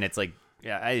back, and it's like,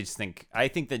 yeah, I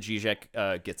think that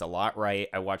Zizek gets a lot right.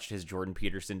 I watched his Jordan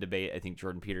Peterson debate. I think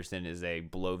Jordan Peterson is a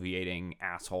bloviating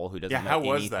asshole who doesn't know anything.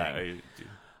 How was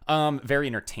that? Very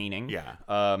entertaining. Yeah.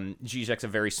 Zizek's a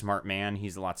very smart man.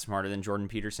 He's a lot smarter than Jordan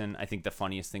Peterson. I think the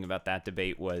funniest thing about that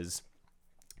debate was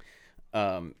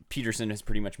Peterson has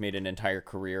pretty much made an entire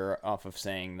career off of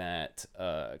saying that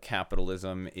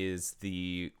capitalism is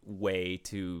the way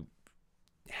to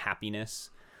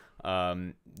happiness.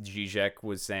 Zizek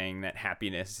was saying that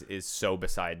happiness is so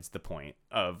besides the point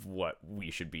of what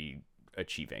we should be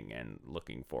achieving and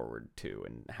looking forward to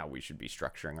and how we should be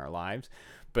structuring our lives.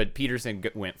 But Peterson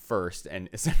went first and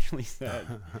essentially said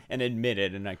and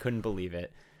admitted, and I couldn't believe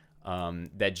it,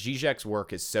 that Zizek's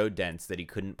work is so dense that he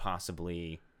couldn't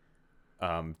possibly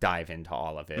dive into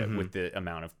all of it with the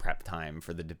amount of prep time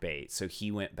for the debate. So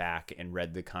he went back and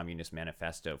read the Communist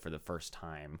Manifesto for the first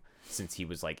time since he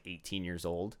was like 18 years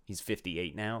old. He's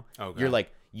 58 now. Okay. You're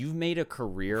like, you've made a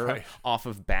career off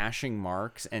of bashing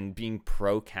Marx and being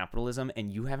pro-capitalism,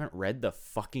 and you haven't read the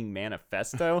fucking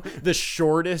manifesto, the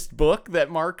shortest book that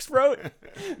Marx wrote?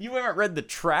 You haven't read the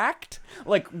tract?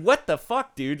 Like, what the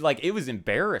fuck, dude? Like, it was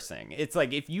embarrassing. It's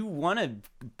like, if you want to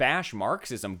bash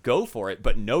Marxism, go for it,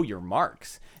 but know your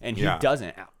Marx. And he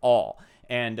doesn't at all.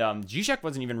 And Zizek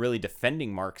wasn't even really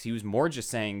defending Marx. He was more just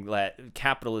saying that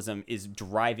capitalism is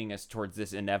driving us towards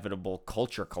this inevitable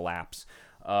culture collapse.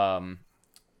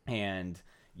 And,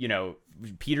 you know,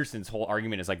 Peterson's whole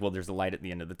argument is like, well, there's a light at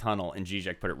the end of the tunnel. And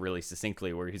Zizek put it really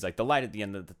succinctly where he's like, the light at the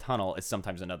end of the tunnel is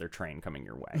sometimes another train coming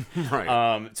your way.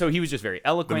 Right. So he was just very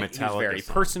eloquent. He was very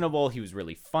personable. He was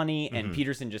really funny. And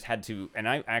Peterson just had to, and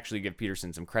I actually give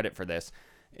Peterson some credit for this.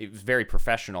 It was very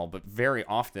professional, but very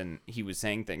often he was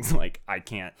saying things like, I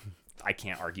can't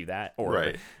argue that,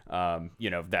 or you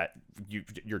know, that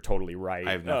you're totally right.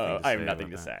 I have nothing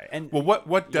to say. And well,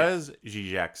 what does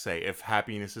Zizek say? If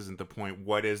happiness isn't the point,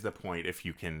 what is the point? If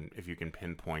you can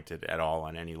pinpoint it at all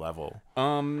on any level.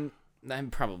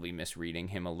 I'm probably misreading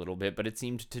him a little bit, but it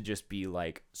seemed to just be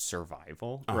like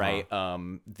survival, right?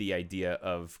 The idea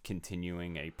of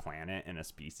continuing a planet and a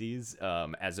species,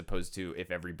 as opposed to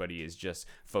if everybody is just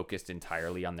focused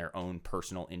entirely on their own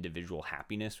personal individual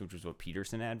happiness, which is what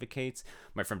Peterson advocates.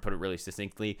 My friend put it really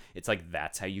succinctly. It's like,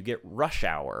 that's how you get rush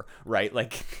hour, right?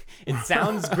 Like, it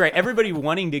sounds great. Everybody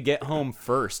wanting to get home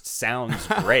first sounds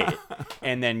great.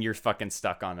 And then you're fucking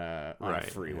stuck on a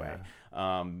freeway. Yeah.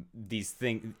 These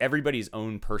things, everybody's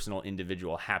own personal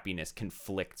individual happiness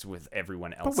conflicts with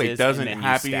everyone else's. But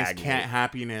wait, can't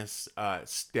happiness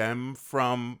stem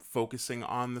from focusing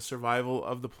on the survival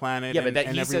of the planet and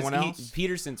everyone else?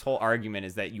 Peterson's whole argument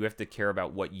is that you have to care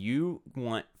about what you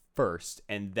want first,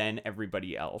 and then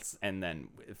everybody else, and then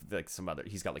if like some other,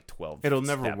 he's got like 12 It'll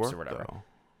never steps work, or whatever. Though.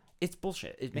 It's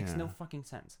bullshit. It makes no fucking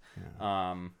sense.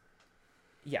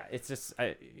 It's just,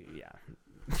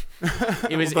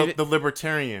 It was the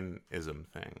libertarianism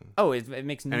thing. Oh, it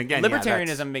makes and again,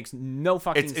 libertarianism makes no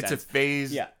fucking sense. It's a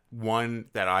phase one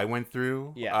that I went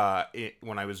through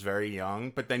when I was very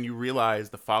young, but then you realize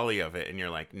the folly of it, and you're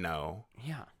like, no.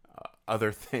 Yeah.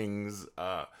 Other things,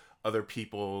 other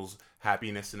people's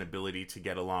happiness and ability to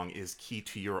get along is key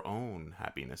to your own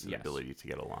happiness and ability to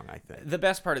get along, I think. The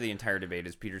best part of the entire debate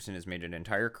is Peterson has made an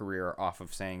entire career off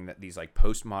of saying that these like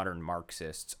postmodern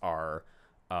Marxists are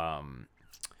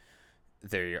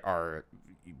they are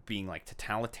being like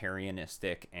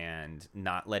totalitarianistic and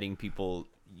not letting people,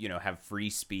 have free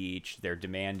speech. They're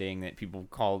demanding that people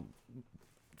call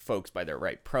folks by their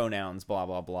right pronouns, blah,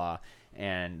 blah, blah.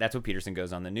 And that's what Peterson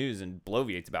goes on the news and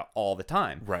bloviates about all the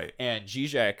time. Right. And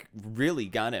Zizek really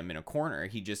got him in a corner.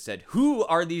 He just said, who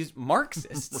are these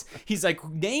Marxists? He's like,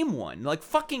 name one. Like,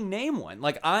 fucking name one.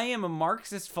 Like, I am a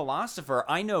Marxist philosopher.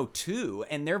 I know two.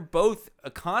 And they're both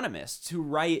economists who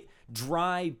write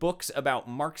dry books about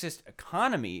Marxist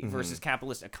economy versus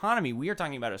capitalist economy. We are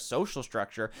talking about a social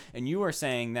structure. And you are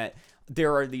saying that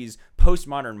there are these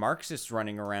postmodern Marxists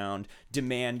running around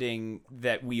demanding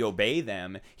that we obey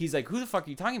them. He's like, who the fuck are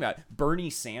you talking about? Bernie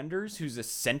Sanders, who's a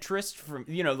centrist from,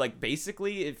 like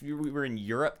basically if we were in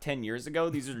Europe 10 years ago,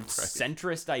 these are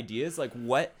centrist ideas. Like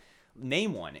what?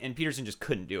 Name one. And Peterson just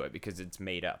couldn't do it because it's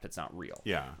made up. It's not real.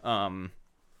 Yeah.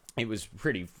 It was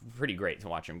pretty great to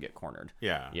watch him get cornered.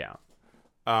 Yeah. Yeah.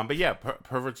 But yeah,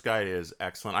 Pervert's Guide is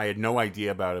excellent. I had no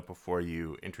idea about it before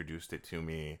you introduced it to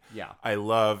me. Yeah. I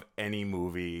love any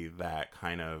movie that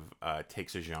kind of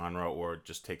takes a genre or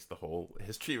just takes the whole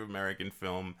history of American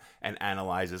film and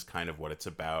analyzes kind of what it's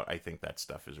about. I think that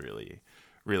stuff is really,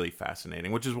 really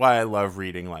fascinating, which is why I love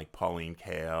reading like Pauline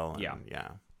Kael. And, yeah.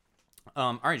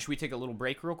 All right, should we take a little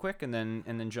break real quick and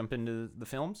then jump into the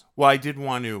films? Well, I did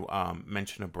want to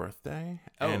mention a birthday,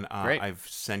 and great. I've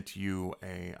sent you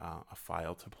a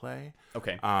file to play.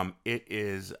 Okay. It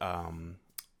is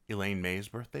Elaine May's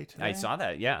birthday today. I saw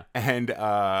that, yeah. And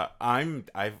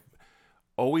I've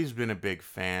always been a big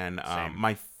fan.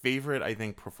 My favorite, I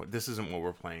think, this isn't what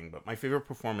we're playing, but my favorite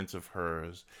performance of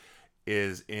hers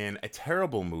is in a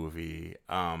terrible movie,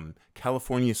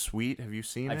 California Suite. Have you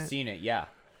seen it? I've seen it, yeah.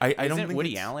 I don't think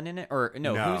Woody Allen in it? Or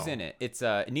no, who's in it? It's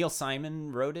Neil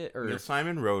Simon wrote it? Or Neil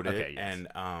Simon wrote it, okay, yes.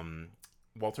 and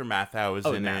Walter Matthau is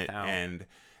in it, and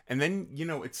then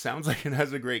it sounds like it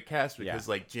has a great cast because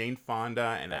like Jane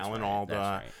Fonda and Alan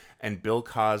Alda and Bill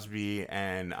Cosby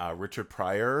and Richard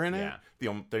Pryor are in it.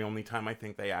 The only time I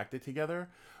think they acted together.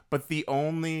 But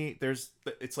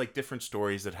it's like different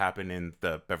stories that happen in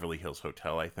the Beverly Hills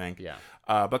Hotel, I think. Yeah.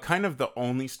 But kind of the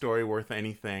only story worth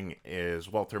anything is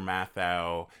Walter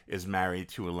Matthau is married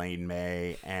to Elaine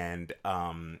May, and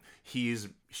she's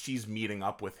meeting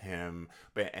up with him,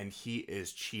 and he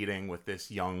is cheating with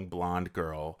this young blonde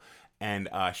girl. And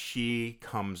she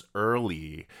comes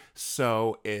early,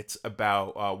 so it's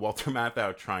about Walter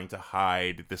Matthau trying to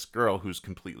hide this girl who's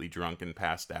completely drunk and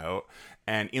passed out.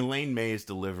 And Elaine May's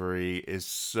delivery is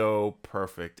so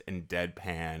perfect and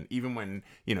deadpan. Even when,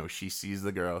 she sees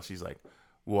the girl, she's like,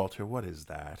 Walter, what is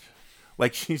that?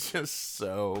 Like, she's just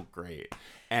so great.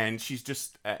 And she's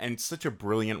just and such a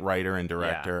brilliant writer and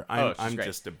director. Yeah. I'm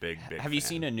just a big Have you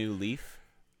seen A New Leaf?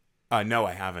 No,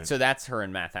 I haven't. So that's her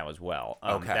and Matthau as well.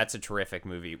 Okay. That's a terrific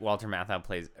movie. Walter Matthau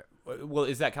plays... Well,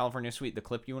 is that California Suite the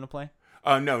clip you want to play?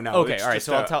 No. Okay, all right.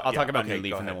 So I'll talk about New Leaf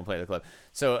and ahead. Then we'll play the clip.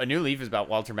 So A New Leaf is about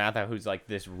Walter Matthau, who's like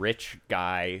this rich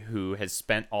guy who has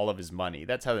spent all of his money.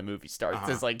 That's how the movie starts.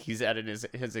 It's like he's at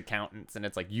his accountant's, and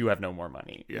it's like, you have no more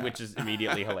money, which is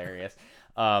immediately hilarious.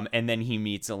 And then he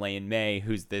meets Elaine May,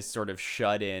 who's this sort of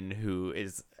shut-in who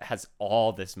has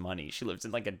all this money. She lives in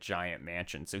like a giant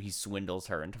mansion, so he swindles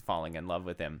her into falling in love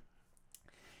with him.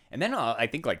 And then I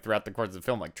think like throughout the course of the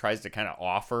film, like tries to kind of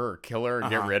offer or kill her or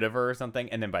get rid of her or something.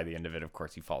 And then by the end of it, of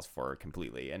course, he falls for her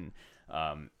completely. And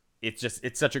it's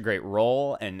such a great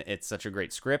role, and it's such a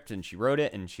great script. And she wrote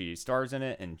it, and she stars in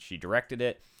it, and she directed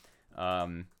it,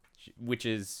 which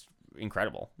is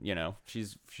incredible.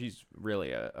 She's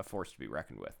really a force to be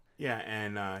reckoned with. Yeah,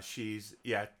 and she's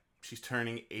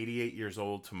turning 88 years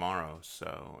old tomorrow,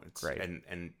 so it's great.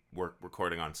 And we're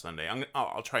recording on Sunday.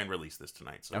 I'll try and release this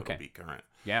tonight, so it'll be current.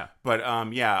 Yeah. But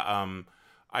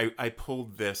I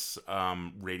pulled this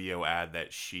radio ad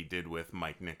that she did with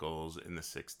Mike Nichols in the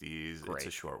 60s. Great. It's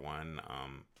a short one.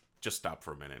 Just stop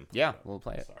for a minute. Yeah, we'll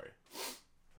play it. Sorry.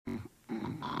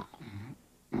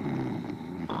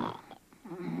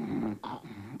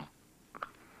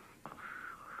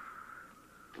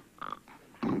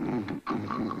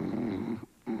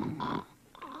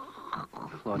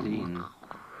 Claudine,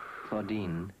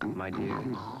 my dear.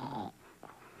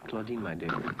 Claudine, my dear.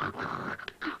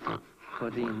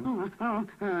 Claudine.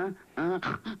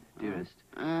 Dearest.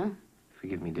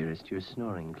 Forgive me, dearest. You're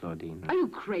snoring, Claudine. Are you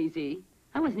crazy?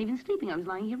 I wasn't even sleeping. I was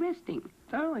lying here resting.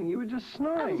 Darling, you were just I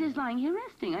snoring. was just lying here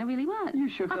resting. I really was. You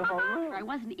shook the whole room. I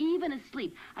wasn't even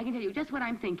asleep. I can tell you just what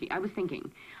I'm thinking. I was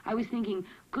thinking,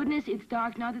 goodness, it's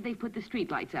dark now that they've put the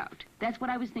street lights out. That's what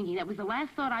I was thinking. That was the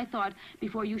last thought I thought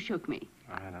before you shook me.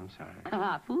 All right, I'm sorry.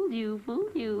 Fooled you,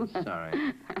 fooled you. Sorry.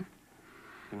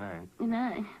 Good night. Good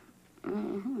night.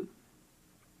 Mm-hmm.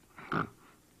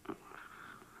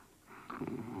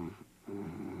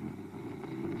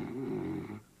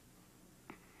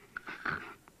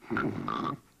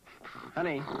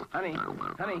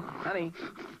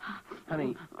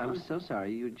 Honey, I'm so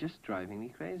sorry. You're just driving me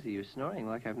crazy. You're snoring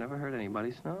like I've never heard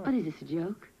anybody snore. What is this, a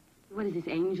joke? What is this,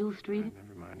 Angel Street?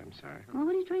 Never mind, I'm sorry. Well,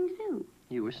 what are you trying to do?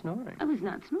 You were snoring. I was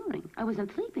not snoring. I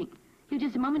wasn't sleeping. You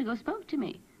just a moment ago spoke to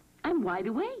me. I'm wide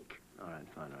awake. All right,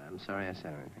 fine. All right. I'm sorry I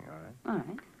said anything, all right? All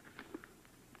right.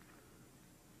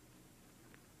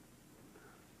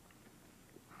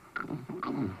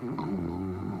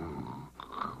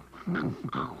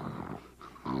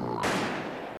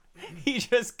 He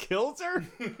just kills her?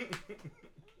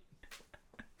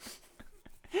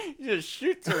 He just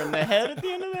shoots her in the head at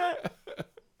the end of that?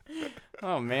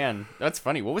 Oh, man. That's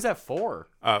funny. What was that for?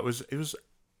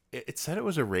 It said it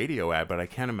was a radio ad, but I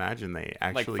can't imagine they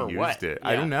actually for used what? it. Yeah.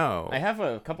 I don't know. I have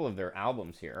a couple of their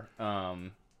albums here.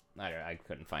 I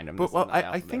couldn't find them. But, well,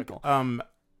 I think,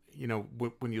 you know,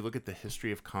 when you look at the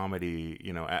history of comedy,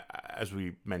 you know, as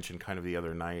we mentioned kind of the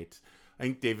other night, I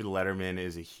think David Letterman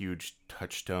is a huge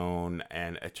touchstone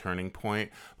and a turning point.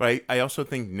 But I also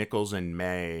think Nichols and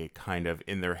May kind of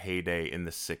in their heyday in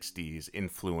the 60s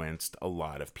influenced a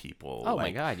lot of people. Oh,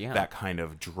 my God, yeah. That kind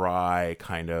of dry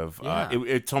kind of,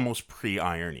 it's almost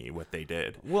pre-irony what they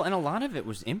did. Well, and a lot of it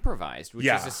was improvised, which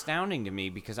is astounding to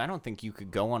me because I don't think you could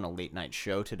go on a late night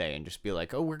show today and just be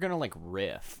like, oh, we're going to like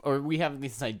riff. Or we have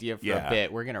this idea for a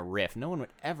bit. We're going to riff. No one would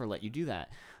ever let you do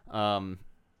that. I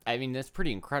mean, that's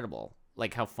pretty incredible.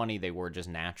 Like how funny they were just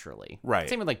naturally. Right.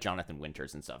 Same with like Jonathan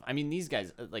Winters and stuff. I mean, these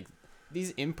guys, like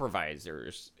these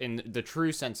improvisers in the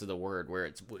true sense of the word, where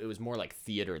it was more like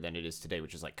theater than it is today,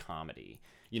 which is like comedy.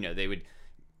 You know, they would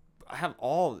have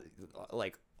all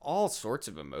sorts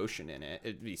of emotion in it.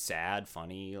 It'd be sad,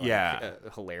 funny,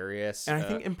 hilarious. And I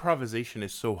think improvisation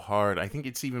is so hard. I think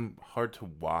it's even hard to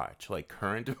watch, like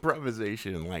current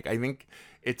improvisation. Like, I think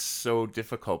it's so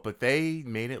difficult, but they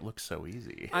made it look so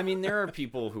easy. I mean, there are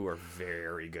people who are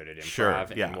very good at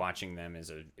improv, and watching them is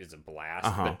a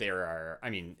blast. But there are, I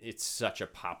mean, it's such a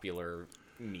popular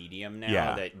medium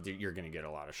now that you're going to get a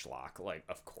lot of schlock, like,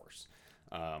 of course.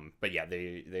 But yeah,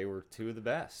 they were two of the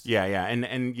best. Yeah,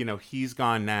 and you know, he's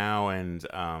gone now, and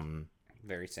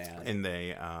very sad. And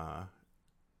they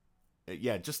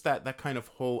just that kind of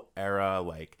whole era,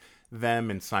 like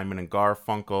them and Simon and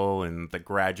Garfunkel and The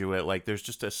Graduate, like there's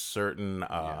just a certain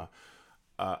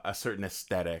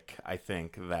aesthetic, I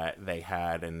think, that they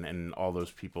had, and all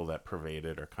those people that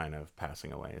pervaded are kind of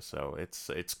passing away. So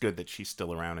it's good that she's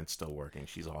still around and still working.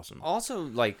 She's awesome. Also,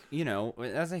 like, you know,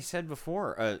 as I said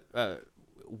before,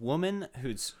 woman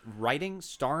who's writing,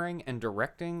 starring, and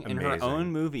directing in her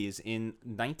own movies in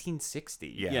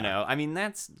 1960. Yeah. You know, I mean,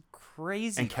 that's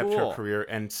crazy. And kept her career,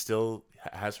 and still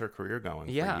has her career going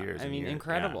for years. I mean,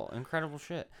 incredible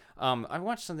shit. I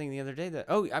watched something the other day that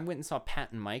I went and saw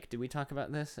Pat and Mike. Did we talk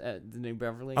about this at the New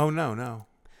Beverly? Oh, no.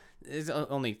 It's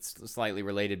only slightly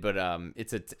related, but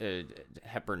it's a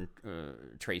Hepburn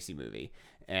Tracy movie,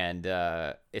 and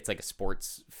it's like a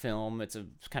sports film. It's a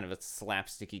kind of a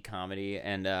slapsticky comedy,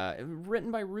 and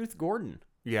written by Ruth Gordon.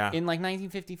 Yeah. In like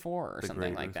 1954 or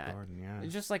something like that. Gordon,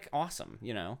 It's just like awesome,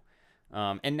 you know.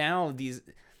 And now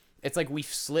it's like we've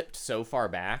slipped so far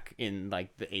back in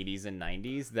like the 80s and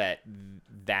 90s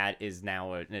that is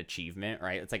now an achievement,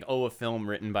 right? It's like, a film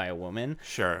written by a woman.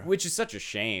 Sure. Which is such a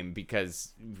shame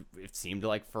because it seemed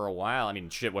like for a while, I mean,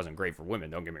 shit wasn't great for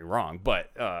women, don't get me wrong, but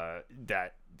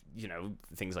that, you know,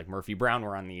 things like Murphy Brown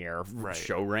were on the air. Right.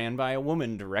 Show ran by a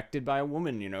woman, directed by a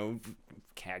woman, you know,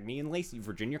 Cagney and Lacey,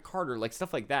 Virginia Carter, like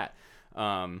stuff like that.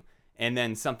 And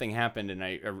then something happened,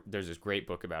 and there's this great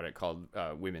book about it called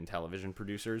Women Television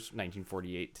Producers,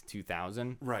 1948 to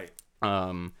 2000. Right.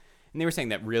 And they were saying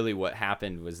that really what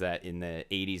happened was that in the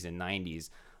 80s and 90s,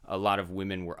 a lot of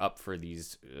women were up for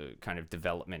these kind of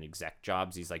development exec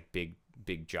jobs, these like big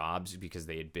jobs, because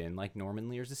they had been like Norman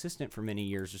Lear's assistant for many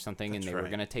years or something. That's and they were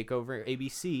going to take over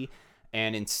ABC.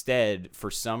 And instead,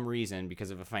 for some reason,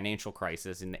 because of a financial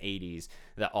crisis in the 80s,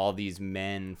 that all these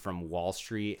men from Wall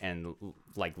Street and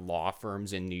like law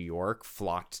firms in New York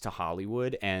flocked to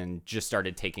Hollywood and just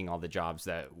started taking all the jobs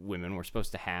that women were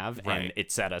supposed to have. Right. And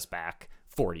it set us back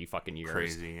 40 fucking years.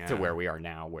 Crazy, yeah. To where we are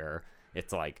now, where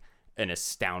it's like an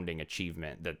astounding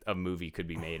achievement that a movie could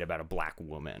be made about a black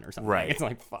woman or something. Right. It's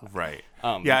like, fuck. Right.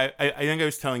 I think I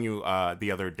was telling you the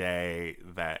other day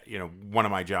that, one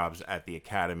of my jobs at the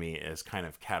Academy is kind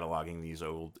of cataloging these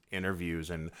old interviews.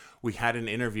 And we had an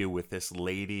interview with this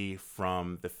lady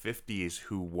from the 50s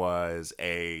who was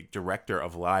a director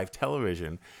of live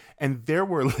television. And there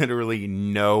were literally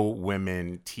no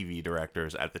women TV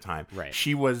directors at the time. Right.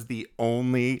 She was the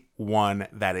only one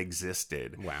that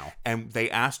existed. Wow. And they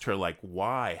asked her, like,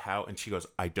 why, how? And she goes,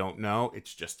 I don't know.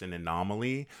 It's just an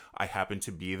anomaly. I happened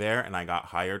to be there and I got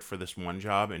hired for this one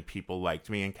job and people liked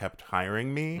me and kept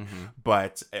hiring me. Mm-hmm.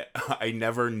 But I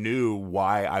never knew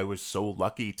why I was so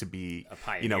lucky to be, a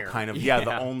pioneer.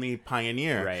 The only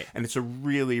pioneer. Right. And it's a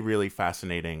really, really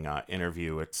fascinating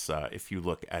interview. It's if you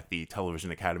look at the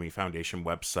Television Academy Foundation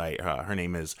website, her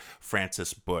name is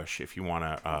Frances Bush, if you want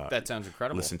to that sounds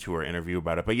incredible. Listen to her interview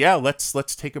about it. But yeah, let's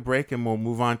take a break and we'll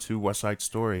move on to West Side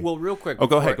Story. Well, real quick.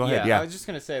 Go ahead. Yeah. I was just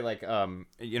gonna say, like, I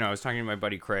was talking to my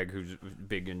buddy Craig, who's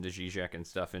big into Zizek and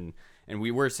stuff, and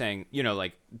we were saying,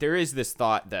 like, there is this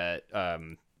thought that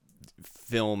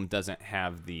film doesn't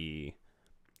have the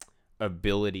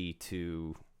ability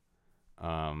to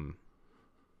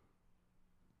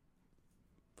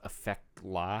affect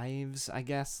lives, I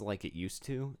guess, like it used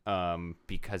to,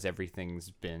 because everything's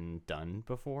been done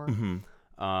before.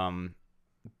 Mm-hmm.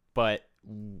 But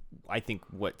I think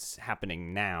what's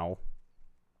happening now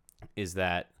is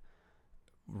that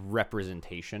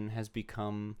representation has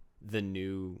become the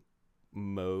new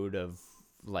mode of,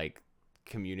 like,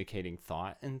 communicating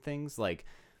thought and things. Like,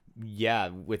 yeah,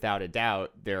 without a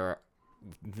doubt, the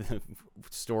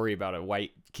story about a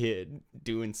white kid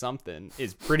doing something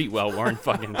is pretty well-worn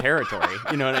fucking territory.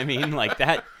 You know what I mean? Like,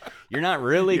 that, you're not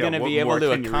really going to be able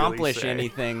to accomplish really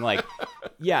anything. Like,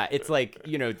 yeah, it's like,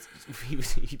 he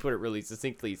put it really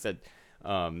succinctly. He said,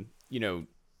 what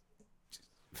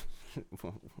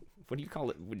do you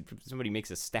call it when somebody makes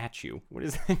a statue? What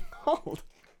is that called?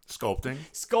 Sculpting.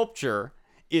 Sculpture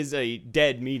is a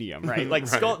dead medium, right?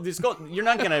 Like, right. You're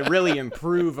not going to really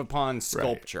improve upon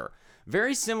sculpture. Right.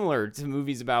 Very similar to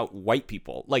movies about white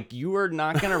people. Like, you are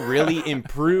not going to really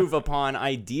improve upon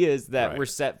ideas that were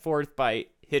set forth by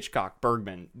Hitchcock,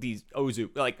 Bergman, these Ozu,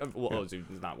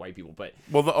 Ozu is not white people, but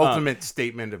the ultimate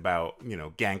statement about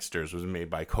gangsters was made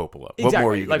by Coppola. Exactly. What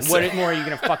more are you gonna say? What more are you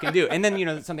gonna fucking do? And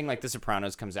then something like The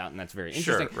Sopranos comes out, and that's very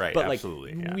interesting. Sure, right, but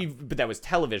absolutely. But that was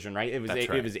television, right? It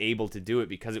was able to do it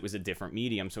because it was a different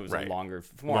medium, so it was a longer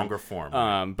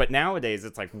form. But nowadays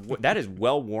it's like that is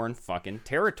well-worn fucking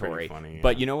territory. Funny, yeah.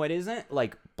 But you know what isn't?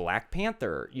 Like Black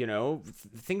Panther,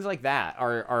 things like that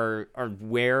are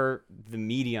where the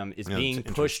medium is being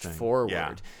pushed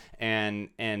forward,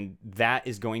 and that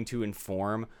is going to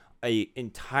inform a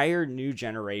entire new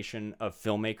generation of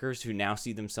filmmakers who now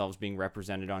see themselves being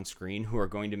represented on screen, who are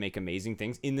going to make amazing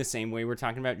things in the same way we're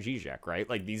talking about Zizek, right?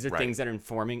 Like, these are things that are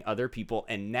informing other people,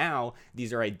 and now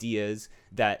these are ideas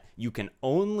that you can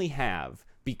only have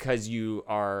because you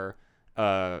are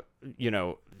a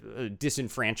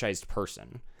disenfranchised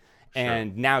person. Sure.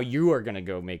 And now you are going to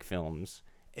go make films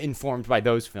informed by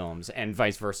those films, and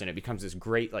vice versa, and it becomes this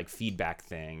great, like, feedback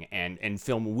thing, and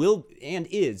film will and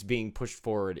is being pushed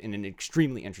forward in an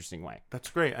extremely interesting way. That's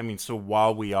great. I mean, so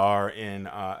while we are in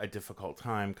a difficult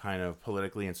time, kind of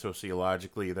politically and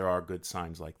sociologically, there are good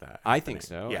signs like that. I think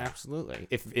so. Yeah. Absolutely.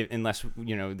 If unless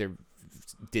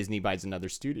Disney buys another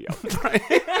studio. Right.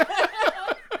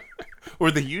 Or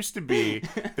there used to be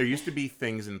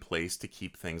things in place to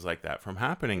keep things like that from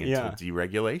happening until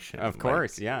deregulation. Of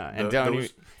course, and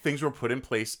those things were put in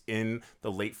place in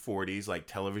the late 40s, like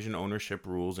television ownership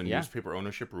rules and newspaper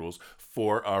ownership rules,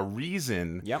 for a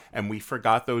reason. Yep. And we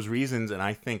forgot those reasons, and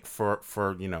I think for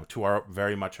to our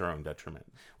very much our own detriment.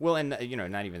 Well, and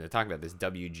not even to talk about this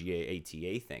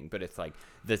WGA-ATA thing, but it's like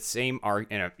the same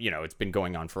it's been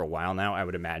going on for a while now. I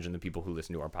would imagine the people who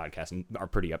listen to our podcast are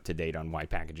pretty up to date on why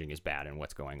packaging is bad and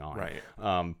what's going on.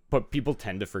 Right. But people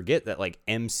tend to forget that, like,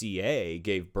 MCA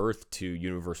gave birth to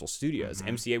Universal Studios.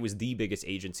 Mm-hmm. MCA was the biggest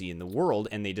agency in the world,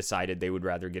 and they decided they would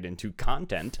rather get into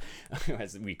content,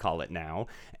 as we call it now.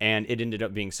 And it ended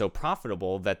up being so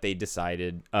profitable that they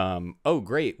decided, oh,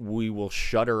 great, we will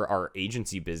shutter our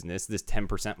agency business. This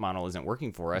 10% model isn't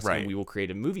working for us, and we will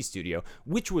create a movie studio,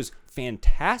 which was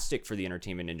fantastic for the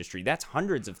entertainment industry. That's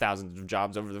hundreds of thousands of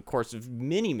jobs over the course of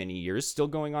many, many years, still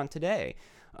going on today.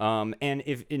 And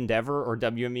if Endeavor or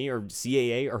WME or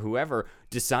CAA or whoever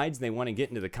decides they want to get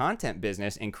into the content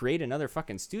business and create another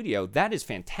fucking studio, that is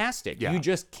fantastic. You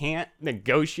just can't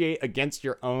negotiate against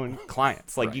your own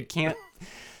clients. Like you can't.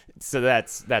 So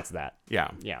that's that.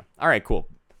 Yeah. All right, cool.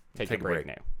 Take a break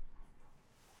now.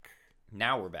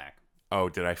 Now we're back. Oh,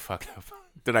 did I fuck up?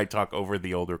 Did I talk over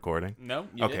the old recording? No,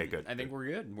 you okay, didn't. good. I think we're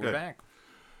good. We're back.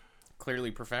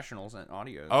 Clearly professionals at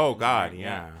audio. Oh, God,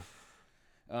 yeah.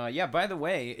 By the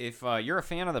way, if you're a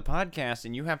fan of the podcast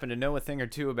and you happen to know a thing or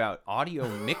two about audio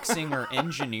mixing or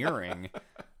engineering,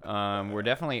 we're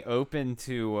definitely open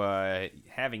to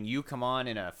having you come on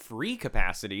in a free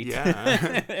capacity to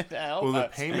help Well, the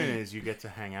us. payment is you get to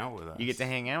hang out with us. You get to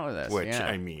hang out with us. Which, yeah.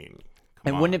 I mean...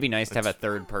 And wouldn't it be nice to have a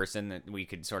third person that we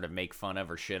could sort of make fun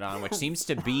of or shit on, which seems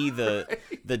to be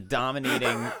the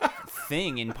dominating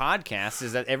thing in podcasts,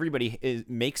 is that everybody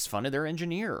makes fun of their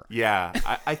engineer. Yeah,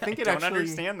 I think I don't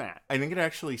understand that. I think it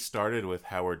actually started with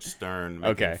Howard Stern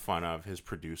making fun of his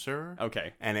producer.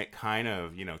 Okay. And it kind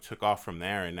of, took off from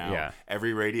there, and now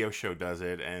every radio show does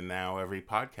it, and now every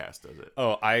podcast does it.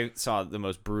 Oh, I saw the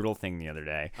most brutal thing the other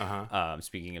day.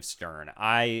 Speaking of Stern,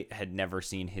 I had never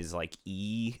seen his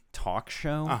talk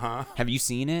show. Have you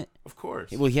seen it? Of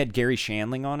course. Well, he had Gary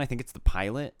Shandling on. I think it's the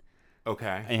pilot.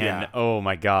 Okay. And oh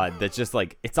my God, that's just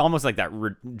it's almost like that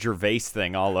Gervais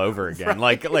thing all over again.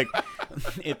 Right. Like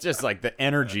it's just like the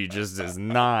energy just is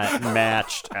not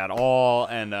matched at all.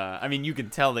 And I mean, you can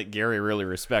tell that Gary really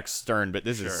respects Stern, but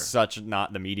this is such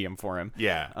not the medium for him.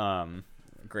 Yeah.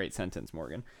 Great sentence,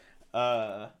 Morgan.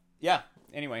 Yeah.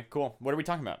 Anyway, cool. What are we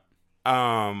talking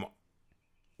about?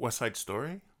 West Side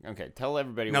Story. Okay, tell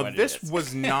everybody now, what this it is.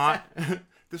 was not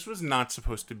this was not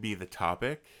supposed to be the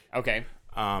topic. Okay.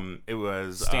 It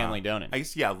was Stanley Donen. I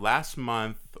guess last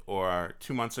month or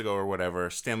 2 months ago or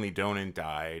whatever, Stanley Donen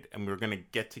died, and we were gonna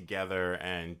get together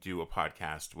and do a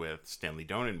podcast with Stanley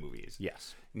Donen movies.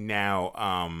 Yes. Now,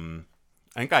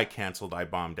 I think I canceled. I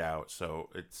bombed out,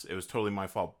 so it was totally my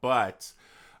fault. But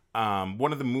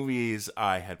one of the movies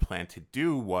I had planned to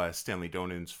do was Stanley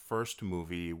Donen's first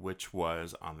movie, which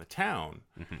was On the Town.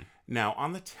 Mm-hmm. Now,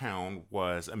 On the Town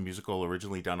was a musical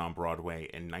originally done on Broadway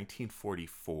in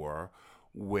 1944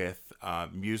 with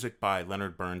music by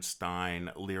Leonard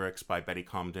Bernstein, lyrics by Betty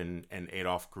Comden and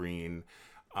Adolph Green,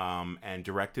 and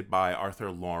directed by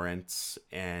Arthur Lawrence,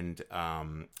 and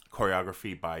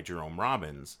choreography by Jerome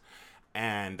Robbins.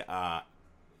 And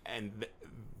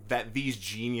that these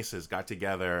geniuses got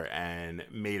together and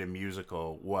made a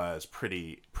musical was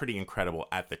pretty incredible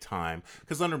at the time,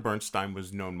 because Leonard Bernstein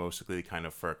was known mostly kind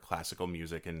of for classical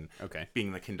music and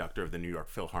being the conductor of the New York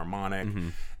Philharmonic,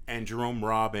 and Jerome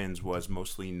Robbins was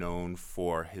mostly known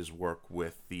for his work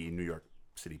with the New York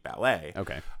City Ballet.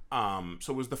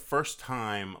 So it was the first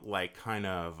time that kind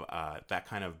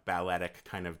of balletic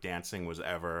kind of dancing was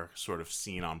ever sort of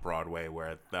seen on Broadway,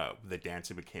 where the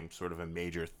dancing became sort of a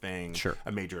major thing,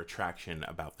 a major attraction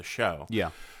about the show.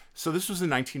 Yeah. So this was in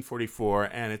 1944,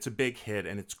 and it's a big hit,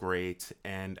 and it's great.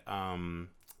 And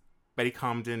Betty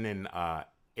Comden and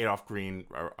Adolph Green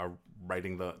are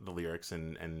writing the lyrics,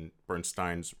 and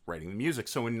Bernstein's writing the music.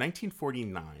 So in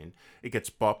 1949, it gets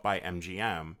bought by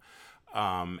MGM.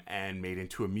 And made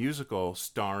into a musical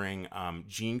starring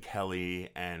Gene Kelly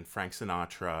and Frank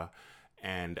Sinatra,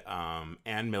 and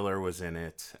Ann Miller was in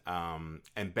it,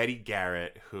 and Betty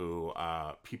Garrett, who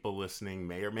people listening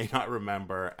may or may not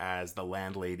remember as the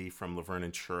landlady from Laverne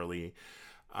and Shirley,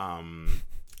 and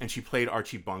she played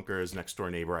Archie Bunker's next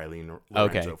door neighbor Eileen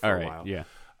Lorenzo for a while. Yeah.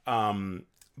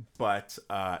 But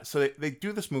so they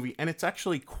do this movie, and it's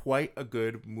actually quite a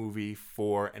good movie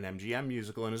for an MGM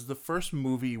musical, and it's the first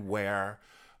movie where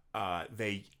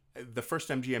the first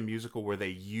MGM musical where they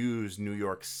use New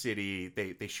York City.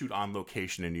 They shoot on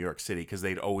location in New York City, because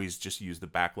they'd always just used the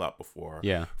backlot before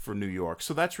for New York.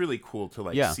 So that's really cool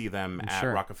to see them at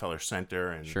Rockefeller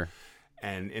Center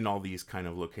and in all these kind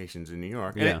of locations in New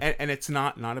York. And it's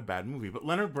not a bad movie. But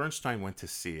Leonard Bernstein went to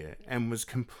see it and was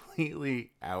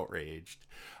completely outraged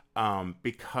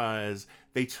because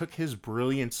they took his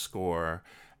brilliant score,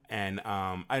 and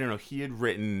I don't know, he had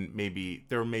written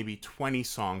there were maybe 20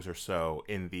 songs or so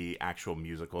in the actual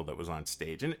musical that was on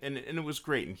stage. And it was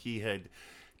great. And he had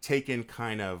taken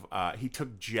he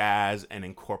took jazz and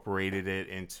incorporated it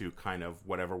into kind of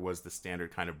whatever was the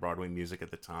standard kind of Broadway music at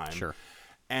the time. Sure.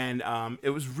 And it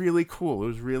was really cool.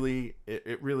 It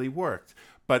really worked.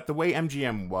 But the way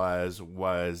MGM was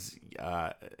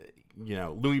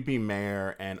Louis B.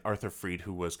 Mayer and Arthur Freed,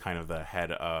 who was kind of the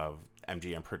head of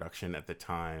MGM production at the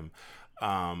time,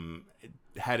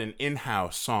 had an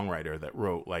in-house songwriter that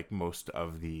wrote most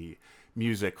of the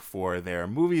music for their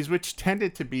movies, which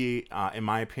tended to be, in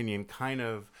my opinion, kind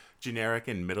of generic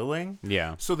and middling.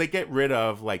 Yeah. So they get rid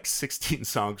of like 16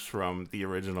 songs from the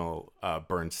original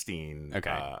Bernstein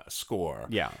score.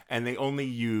 Yeah. And they only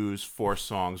use 4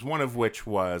 songs, one of which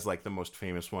was like the most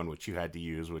famous one, which you had to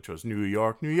use, which was New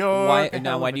York, New York.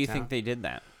 Why do you think they did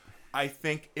that? I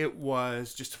think it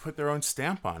was just to put their own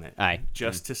stamp on it.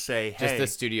 Just to say, hey. Just the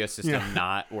studio system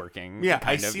not working. Yeah,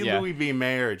 I see Louis B.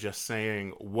 Mayer just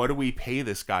saying, what do we pay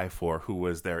this guy for, who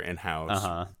was their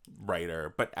in-house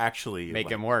writer? But actually... Make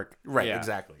him work. Right,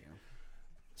 exactly.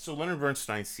 So Leonard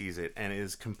Bernstein sees it and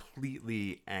is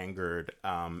completely angered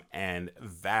and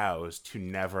vows to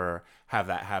never have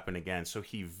that happen again. So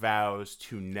he vows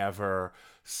to never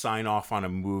sign off on a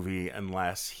movie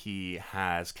unless he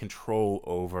has control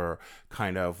over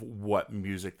kind of what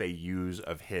music they use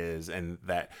of his, and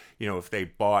that, you know, if they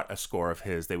bought a score of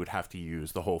his, they would have to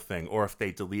use the whole thing, or if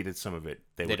they deleted some of it,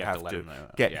 they'd have to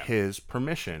get his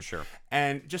permission. Sure.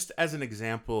 And just as an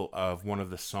example of one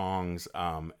of the songs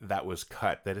that was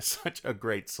cut, that is such a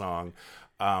great song,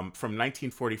 from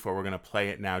 1944, we're going to play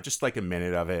it now, just like a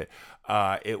minute of it.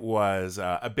 It was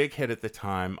a big hit at the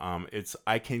time. It's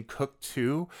I Can Cook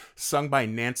Too, sung by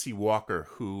Nancy Walker,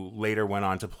 who later went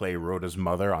on to play Rhoda's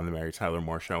mother on the Mary Tyler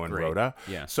Moore Show and Rhoda.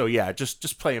 Yeah. So yeah,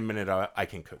 just play a minute of I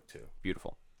Can Cook Too.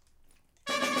 Beautiful.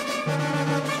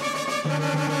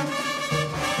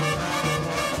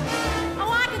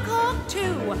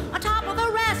 On top of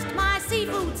the rest, my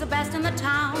seafood's the best in the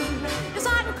town. Yes,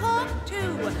 I can cook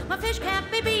too. My fish can't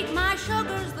be beat, my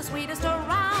sugar's the sweetest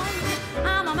around.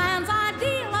 I'm a man's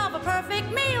ideal of a perfect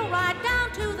meal, right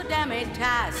down to the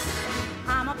demi-tasse.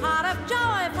 I'm a pot of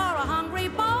joy for a hungry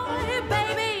boy,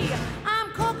 baby.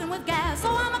 I'm cooking with gas, so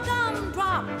I'm a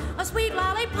gumdrop, a sweet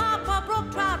lollipop, a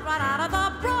brook trout right out of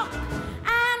the brook.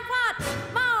 And what's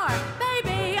more,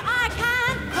 baby, I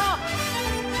can cook.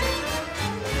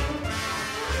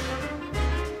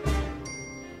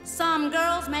 Some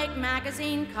girls make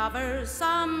magazine covers,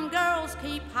 some girls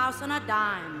keep house on a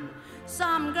dime.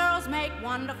 Some girls make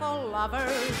wonderful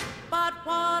lovers, but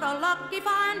what a lucky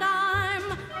find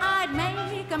I'm. I'd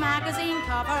make a magazine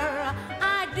cover,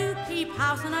 I do keep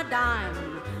house on a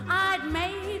dime. I'd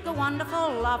make a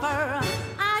wonderful lover,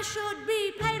 I should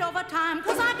be paid overtime,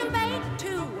 'cause I can bake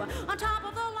too, on top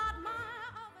of the lot my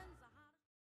oven's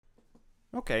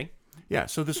hot. Okay. Yeah,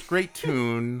 so this great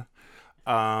tune,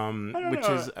 which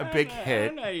is a big hit.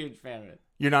 I'm not a huge fan of it.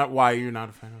 You're not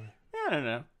a fan of it? I don't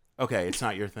know. Okay, it's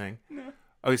not your thing. No.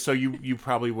 Okay, so you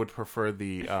probably would prefer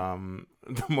the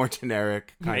more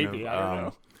generic kind of. Maybe, I don't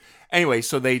know. Anyway,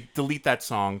 so they delete that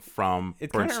song from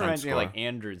It kind of Bernstein's reminds me of score. like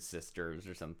Andrew's Sisters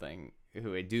or something,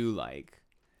 who I do like.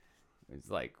 It's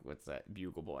like, what's that?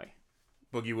 Bugle Boy.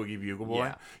 Boogie Woogie Bugle Boy.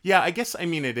 Yeah. Yeah, I guess, I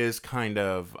mean, it is kind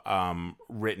of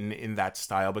written in that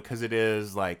style because it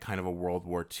is like kind of a World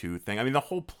War II thing. I mean, the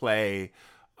whole play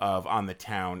of On the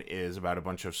Town is about a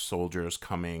bunch of soldiers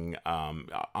coming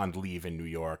on leave in New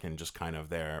York and just kind of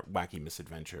their wacky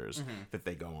misadventures that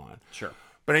they go on. Sure.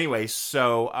 But anyway,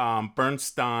 so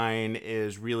Bernstein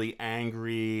is really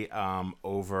angry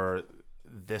over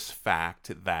this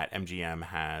fact that MGM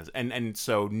has, and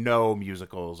so no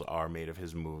musicals are made of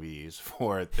his movies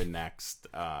for the next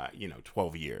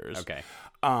 12 years. Okay.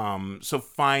 So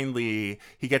finally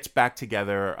he gets back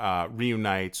together,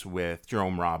 reunites with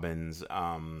Jerome Robbins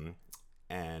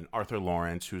and Arthur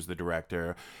Lawrence, who's the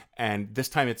director, and this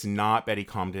time it's not Betty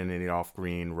Comden and Adolph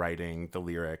Green writing the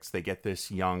lyrics. They get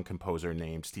this young composer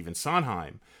named Stephen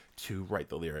Sondheim to write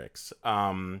the lyrics.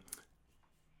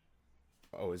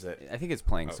 Oh, is it? I think it's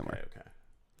playing somewhere. Okay.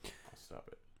 I'll stop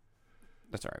it.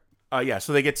 That's all right. Yeah,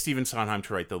 so they get Stephen Sondheim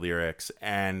to write the lyrics,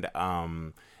 and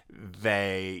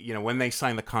they, when they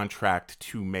sign the contract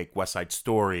to make West Side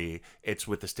Story, it's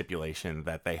with the stipulation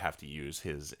that they have to use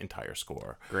his entire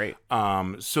score. Great.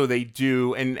 So they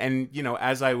do, and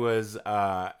as I was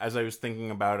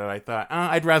thinking about it, I thought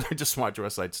I'd rather just watch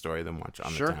West Side Story than watch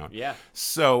On the Town. Yeah.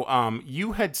 So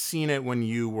you had seen it when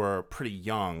you were pretty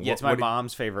young. Yeah, it's my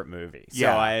mom's favorite movie. So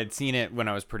Yeah. I had seen it when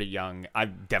I was pretty young. I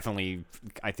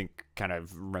think kind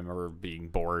of remember being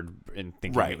bored and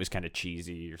thinking Right. it was kind of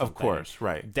cheesy or something. Of course,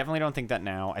 right. Definitely don't think that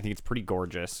now. I think it's pretty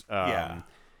gorgeous. Yeah.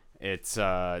 It's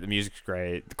the music's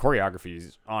great. The choreography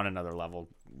is on another level,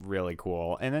 really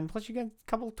cool. And then plus you get a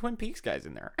couple of Twin Peaks guys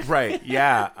in there. Right.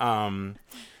 Yeah. Horn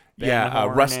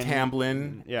Russ and-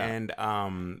 Tamblyn yeah.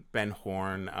 and Ben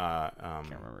Horn. I can't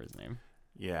remember his name.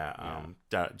 Yeah.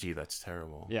 Gee, that's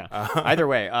terrible. Yeah. Either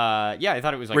way, I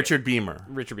thought it was like Richard Beamer.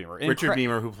 Richard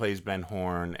Beamer, who plays Ben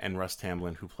Horn, and Russ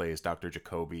Tamblyn, who plays Dr.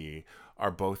 Jacoby,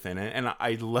 are both in it. And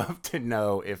I'd love to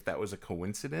know if that was a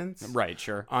coincidence, right?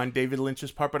 Sure. On David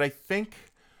Lynch's part, but I think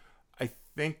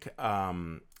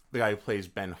the guy who plays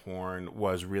Ben Horn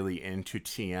was really into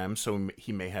TM, so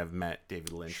he may have met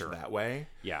David Lynch that way.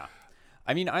 Yeah.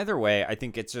 I mean, either way, I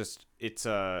think it's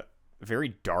a very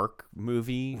dark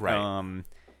movie. Right.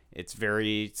 It's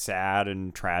very sad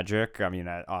and tragic. I mean,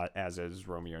 as is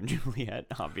Romeo and Juliet,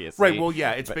 obviously. Right. Well,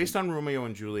 yeah, it's based on Romeo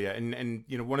and Juliet, and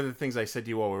you know, one of the things I said to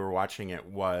you while we were watching it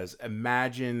was,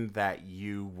 imagine that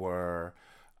you were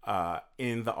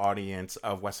in the audience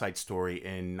of West Side Story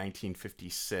in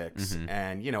 1956,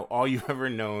 and you know, all you've ever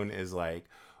known is like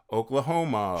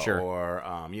Oklahoma or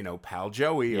Pal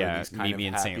Joey or these kind of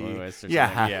in happy, St. Louis or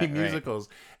happy musicals.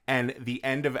 Right. And the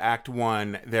end of Act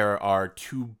 1, there are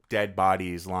 2 dead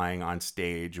bodies lying on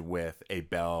stage with a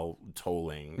bell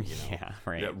tolling,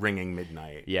 ringing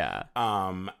midnight. Yeah.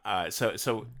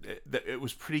 So it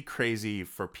was pretty crazy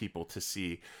for people to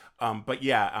see. But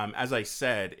yeah, as I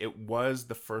said, it was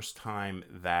the first time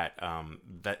that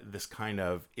that this kind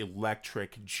of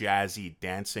electric, jazzy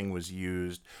dancing was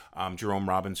used. Jerome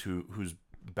Robbins, whose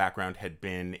background had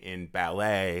been in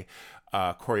ballet,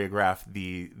 choreographed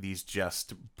these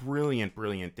just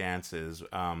brilliant dances.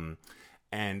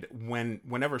 And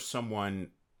whenever someone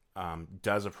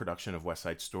does a production of West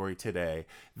Side Story today,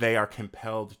 they are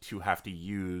compelled to have to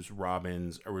use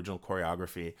Robbins' original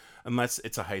choreography, unless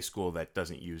it's a high school that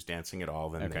doesn't use dancing at all.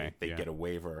 Then they get a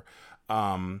waiver.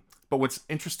 But what's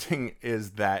interesting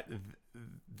is that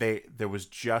there was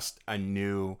just a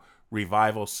new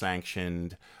revival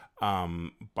sanctioned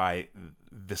by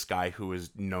this guy who is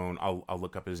known, I'll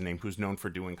look up his name, who's known for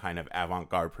doing kind of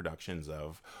avant-garde productions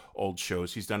of old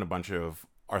shows. He's done a bunch of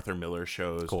Arthur Miller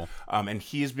shows. Cool. And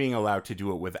he is being allowed to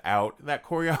do it without that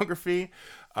choreography,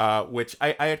 which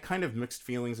I had kind of mixed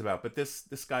feelings about. But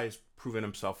this guy has proven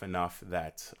himself enough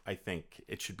that I think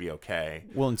it should be okay.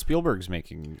 Well, and Spielberg's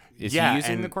is he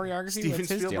using the choreography? Steven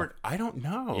Spielberg, I don't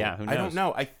know. Yeah, who knows? I don't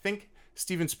know. I think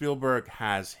Steven Spielberg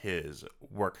has his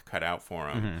work cut out for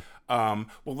him. Well,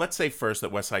 let's say first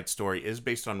that West Side Story is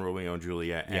based on Romeo and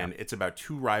Juliet, and it's about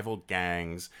 2 rival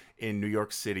gangs in New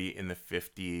York City in the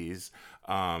 50s.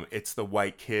 It's the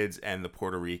white kids and the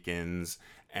Puerto Ricans,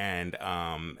 and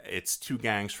it's 2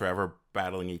 gangs forever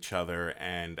battling each other,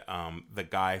 and the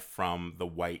guy from the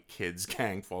white kids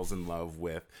gang falls in love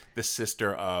with the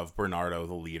sister of Bernardo,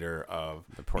 the leader of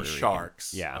the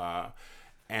Sharks.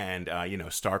 And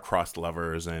star-crossed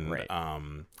lovers, and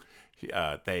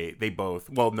they both,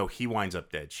 well, no, he winds up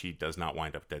dead, she does not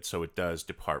wind up dead, so it does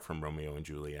depart from Romeo and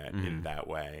Juliet in that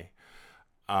way.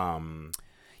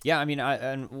 Yeah, I mean,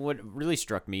 and what really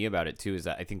struck me about it too is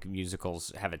that I think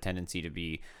musicals have a tendency to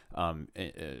be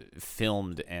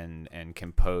filmed and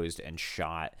composed and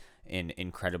shot in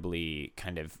incredibly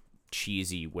kind of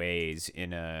cheesy ways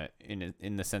in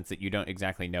the sense that you don't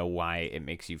exactly know why it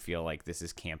makes you feel like this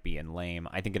is campy and lame.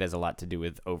 I think it has a lot to do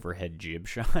with overhead jib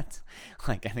shots.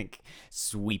 Like, I think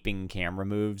sweeping camera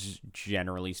moves,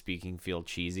 generally speaking, feel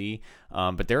cheesy.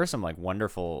 But there are some like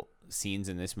wonderful scenes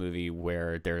in this movie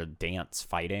where they're dance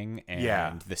fighting,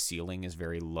 and the ceiling is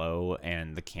very low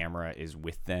and the camera is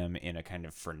with them in a kind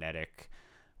of frenetic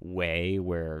way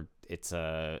where it's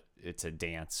a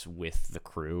dance with the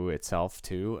crew itself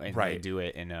too, and they do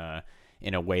it in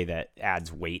a way that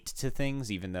adds weight to things,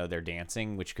 even though they're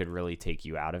dancing, which could really take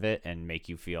you out of it and make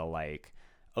you feel like,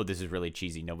 oh, this is really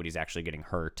cheesy, nobody's actually getting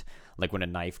hurt. Like when a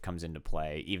knife comes into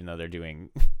play, even though they're doing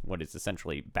what is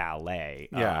essentially ballet,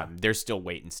 there's still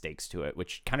weight and stakes to it,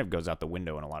 which kind of goes out the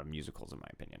window in a lot of musicals, in my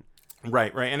opinion.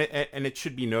 Right. And it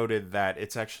should be noted that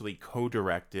it's actually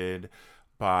co-directed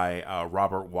by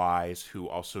Robert Wise, who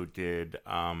also did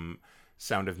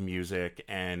Sound of Music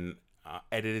and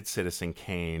edited Citizen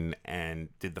Kane and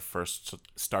did the first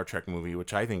Star Trek movie,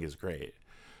 which I think is great.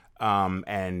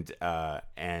 And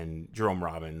Jerome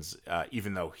Robbins,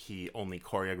 even though he only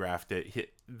choreographed it,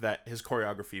 that his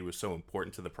choreography was so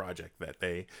important to the project that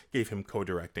they gave him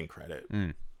co-directing credit.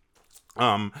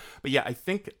 But yeah, I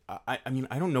think, I mean,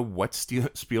 I don't know what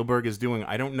Spielberg is doing.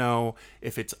 I don't know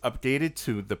if it's updated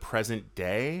to the present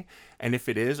day. And if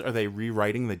it is, are they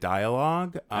rewriting the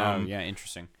dialogue? Yeah,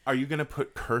 interesting. Are you going to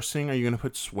put cursing? Are you going to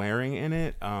put swearing in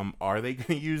it? Are they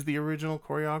going to use the original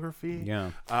choreography?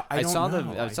 Yeah, I saw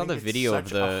the video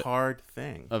of a hard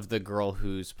thing of the girl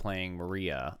who's playing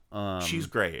Maria. She's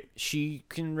great. She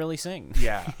can really sing.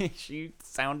 Yeah, she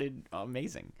sounded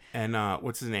amazing. And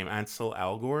what's his name? Ansel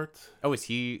Elgort. Oh, is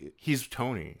he? He's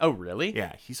Tony. Oh, really?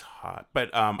 Yeah, he's hot. But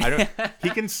I don't.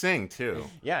 He can sing too.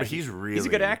 Yeah, but he's a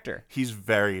good actor. He's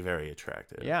very, very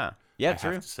attractive. Yeah, I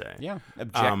true. have to say. Yeah,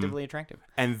 objectively attractive.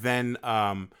 And then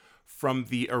from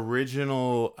the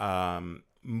original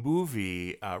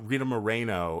movie, Rita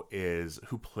Moreno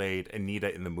who played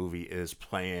Anita in the movie, is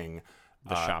playing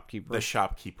the shopkeeper. The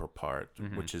shopkeeper part,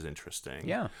 which is interesting.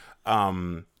 Yeah.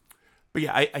 But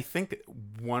yeah, I think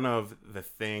one of the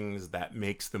things that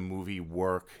makes the movie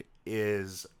work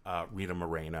is Rita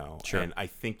Moreno. Sure. And I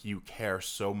think you care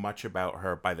so much about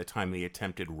her by the time the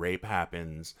attempted rape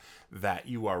happens that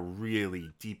you are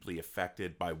really deeply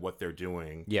affected by what they're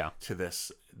doing to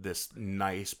this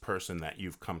nice person that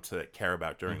you've come to care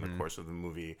about during the course of the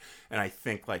movie. And I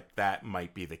think like that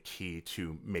might be the key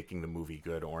to making the movie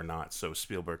good or not. So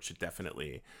Spielberg should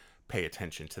definitely pay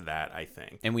attention to that, I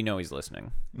think. And we know he's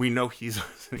listening. We know he's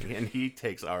listening, and he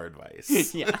takes our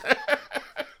advice. Yeah.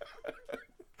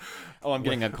 Oh, I'm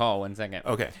getting a call. 1 second.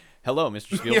 Okay. Hello,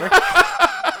 Mr. Spielberg.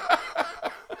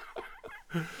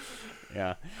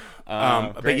 Yeah.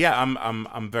 But yeah,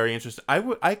 I'm very interested.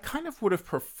 I kind of would have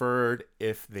preferred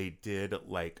if they did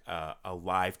like a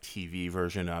live TV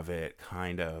version of it,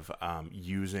 kind of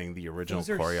using the original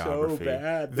choreography. So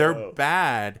bad, they're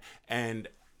bad,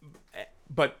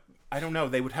 but I don't know.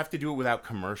 They would have to do it without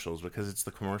commercials because it's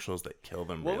the commercials that kill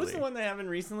them. What was the one that happened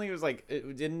recently? It was like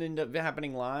it didn't end up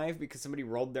happening live because somebody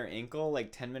rolled their ankle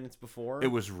like 10 minutes before. It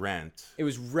was Rent.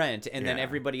 And then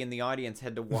everybody in the audience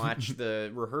had to watch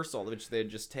the rehearsal, which they had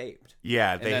just taped.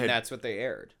 Yeah, and that's what they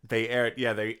aired. They aired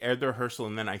the rehearsal,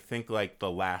 and then I think like the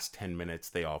last 10 minutes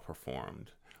they all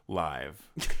performed live,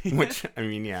 which I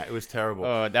mean, yeah, it was terrible.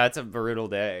 Oh, that's a brutal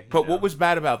day. But what was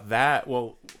bad about that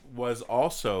was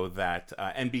also that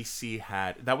NBC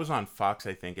that was on Fox,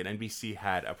 I think, and NBC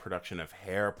had a production of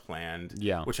Hair planned,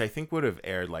 which I think would have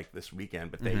aired like this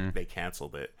weekend, but they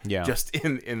canceled it just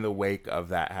in the wake of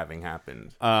that having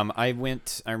happened. I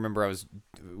remember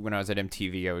when I was at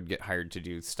MTV, I would get hired to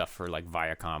do stuff for like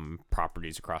Viacom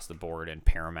properties across the board, and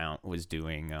Paramount was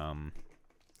doing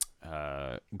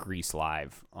Grease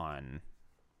Live on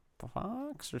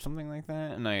Fox or something like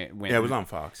that, and I went. Yeah, it was on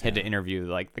Fox. Had to interview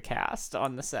like the cast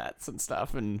on the sets and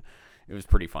stuff, and it was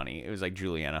pretty funny. It was like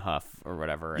Juliana Hough or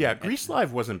whatever. Yeah, Grease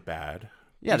Live wasn't bad.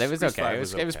 Yeah, that was okay.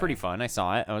 It was pretty fun. I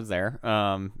saw it. I was there.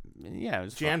 Yeah, it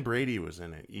was. Jan Brady was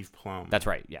in it. Eve Plum. That's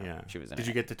right. Yeah, she was in it. Did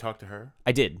you get to talk to her?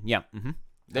 I did. Yeah. Mm-hmm.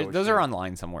 Those are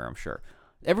online somewhere, I'm sure.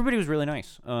 Everybody was really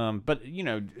nice. But you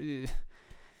know,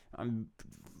 I'm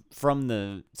from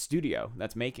the studio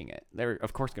that's making it. They're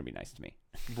of course going to be nice to me.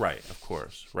 Right, of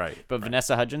course. Right. But right.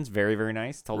 Vanessa Hudgens, very, very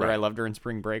nice. Told her I loved her in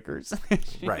Spring Breakers.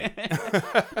 Right.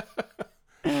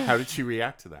 How did she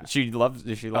react to that? She loves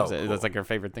it. Cool. That's like her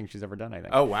favorite thing she's ever done, I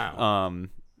think. Oh, wow.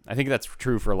 I think that's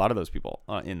true for a lot of those people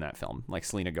in that film, like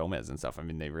Selena Gomez and stuff. I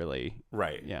mean, they really...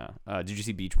 Right. Yeah. Did you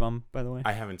see Beach Bum, by the way?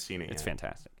 I haven't seen it yet. It's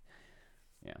fantastic.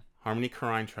 Yeah. Harmony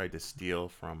Korine tried to steal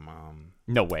from...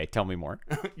 No way. Tell me more.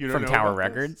 You don't from know Tower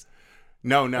Records? This?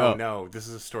 No. This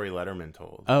is a story Letterman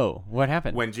told. Oh, what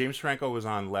happened? When James Franco was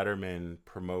on Letterman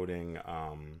promoting...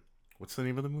 what's the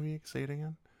name of the movie? Say it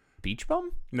again. Beach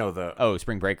Bum? No,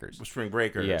 Spring Breakers. Spring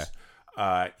Breakers. Yeah.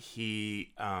 Harmony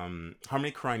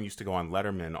Korine used to go on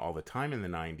Letterman all the time in the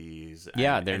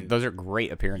 90s. Those are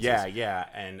great appearances. Yeah.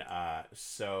 And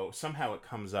so somehow it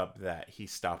comes up that he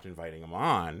stopped inviting him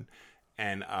on.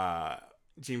 And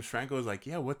James Franco was like,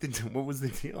 yeah, what was the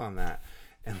deal on that?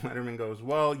 And Letterman goes,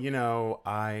 well,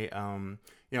 I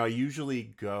usually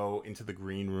go into the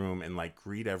green room and like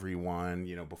greet everyone,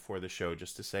 before the show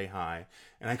just to say hi.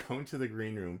 And I go into the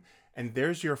green room and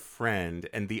there's your friend.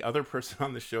 And the other person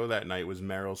on the show that night was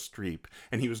Meryl Streep.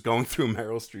 And he was going through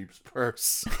Meryl Streep's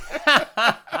purse.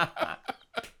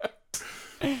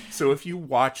 So if you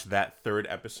watch that third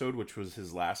episode, which was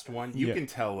his last one, you can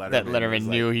tell Letterman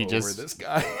knew he over just this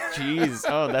guy. Jeez,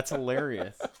 that's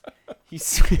hilarious.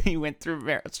 He went through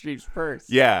Meryl Streep's purse.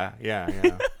 Yeah.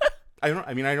 I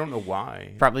don't know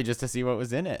why. Probably just to see what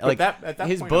was in it. But like at that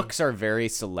his point, books are very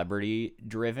celebrity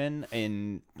driven,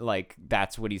 and like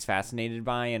that's what he's fascinated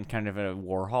by in kind of a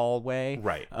Warhol way.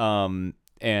 Right.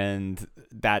 And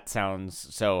that sounds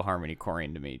so Harmony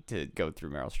Korine to me, to go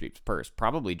through Meryl Streep's purse,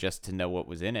 probably just to know what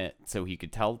was in it so he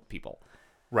could tell people.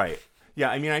 Right. Yeah,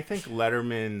 I mean, I think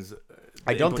Letterman's...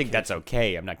 I don't think that's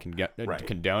okay. I'm not Right.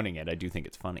 condoning it. I do think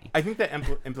it's funny. I think the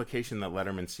implication that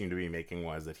Letterman seemed to be making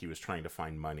was that he was trying to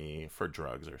find money for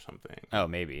drugs or something. Oh,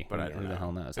 maybe. But I don't Who know. the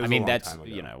hell knows? It was I a mean, long that's, time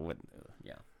ago. you know, what,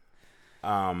 yeah.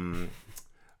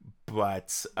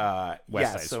 But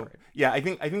West Side Story. Yeah, I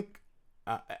think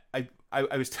I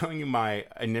was telling you my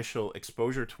initial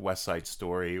exposure to West Side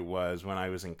Story was when I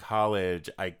was in college.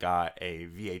 I got a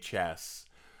VHS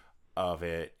of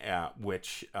it,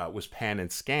 which was pan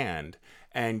and scanned.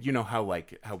 And you know how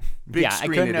big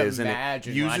screen it is, and it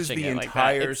uses the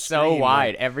entire It's so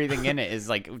wide. Everything in it is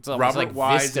like, it's almost Robert like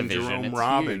Wise and VistaVision. Jerome It's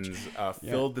Robbins huge.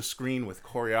 filled the screen with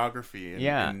choreography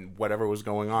and whatever was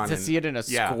going on. To see it in a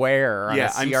square on a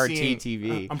CRT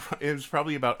TV. It was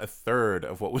probably about a third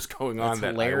of what was going on. That's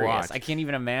that hilarious. I watched. I can't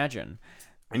even imagine.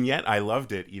 And yet I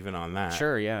loved it even on that.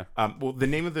 Sure, yeah. Well, the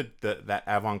name of that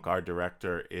avant-garde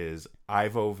director is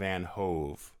Ivo Van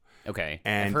Hove. Okay,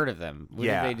 And I've heard of them. What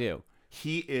did they do?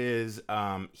 He is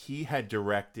he had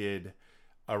directed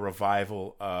a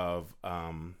revival of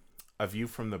A View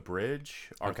from the Bridge,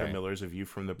 Arthur Miller's A View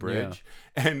from the Bridge.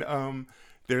 And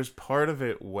there's part of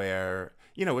it where,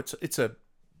 you know, it's a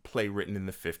play written in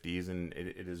the 50s, and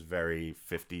it is very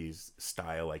 50s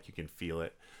style, like you can feel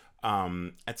it.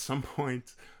 At some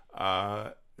point,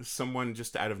 someone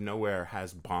just out of nowhere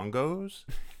has bongos,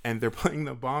 and they're playing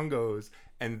the bongos,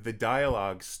 and the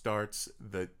dialogue starts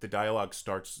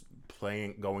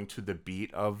playing, going to the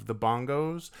beat of the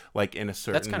bongos, like in a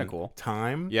certain That's kind of cool.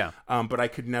 time. Yeah. But I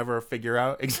could never figure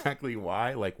out exactly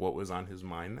why, like what was on his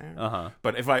mind there.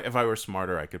 But if I were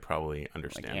smarter, I could probably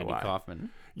understand Like Andy why.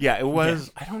 Kaufman. Yeah, it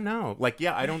was. Yeah. I don't know.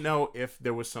 I don't know if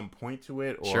there was some point to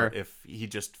it, or if he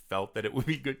just felt that it would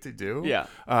be good to do. Yeah.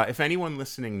 If anyone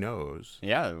listening knows, you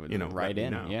know, let me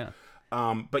know. Yeah.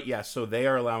 But yeah, so they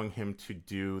are allowing him to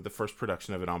do the first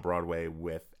production of it on Broadway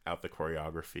without the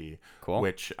choreography. Cool.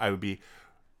 Which I would be.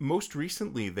 Most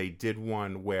recently, they did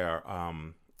one where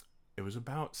it was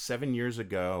about 7 years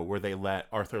ago, where they let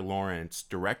Arthur Lawrence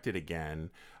direct it again.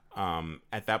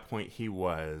 At that point, he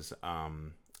was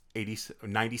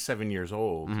 97 years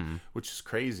old, which is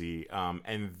crazy.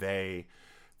 And the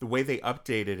way they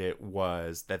updated it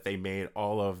was that they made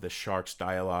all of the Sharks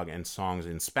dialogue and songs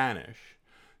in Spanish.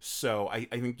 So I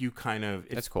think you kind of,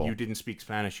 if That's cool. you didn't speak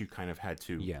Spanish, you kind of had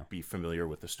to be familiar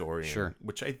with the story. Sure.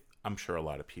 Which I'm sure a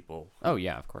lot of people Oh,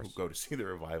 yeah, of course. who go to see the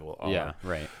revival are. Yeah,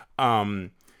 right.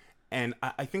 And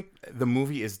I think the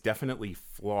movie is definitely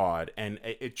flawed, and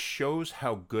it shows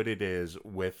how good it is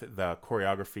with the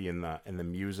choreography and the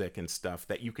music and stuff,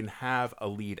 that you can have a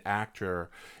lead actor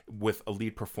with a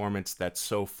lead performance that's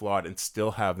so flawed and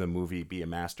still have the movie be a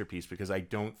masterpiece, because I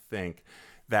don't think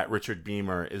that Richard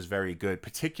Beamer is very good,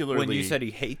 particularly... When you said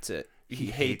he hates it. He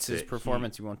hates his it.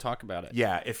 performance. He won't talk about it.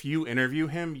 Yeah, if you interview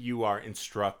him, you are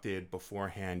instructed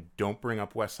beforehand, don't bring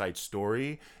up West Side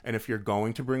Story. And if you're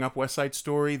going to bring up West Side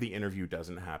Story, the interview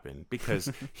doesn't happen,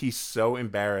 because he's so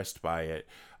embarrassed by it.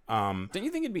 Don't you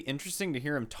think it'd be interesting to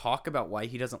hear him talk about why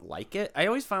he doesn't like it? I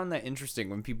always found that interesting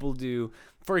when people do,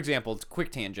 for example, it's a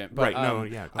quick tangent, but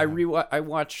I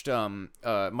watched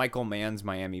Michael Mann's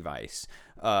Miami Vice.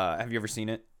 Have you ever seen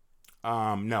it?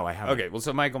 No, I haven't. Okay, well,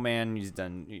 so Michael Mann, he's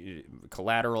done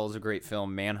Collateral is a great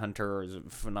film. Manhunter is a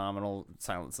phenomenal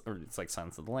it's like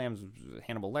Silence of the Lambs,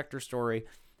 Hannibal Lecter story.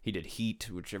 He did Heat,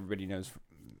 which everybody knows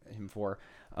him for.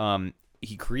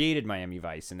 He created Miami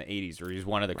Vice in the 80s, or he's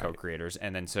one of the co-creators,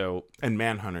 and then And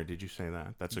Manhunter, did you say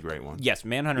that? That's a great one. Yes,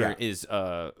 Manhunter is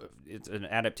it's an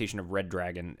adaptation of Red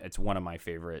Dragon. It's one of my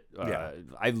favorite.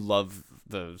 I love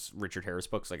those Richard Harris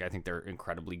books. Like, I think they're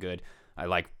incredibly good. I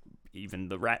like even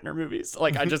the Ratner movies.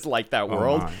 Like, I just like that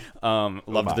world.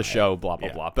 Loved the show, blah,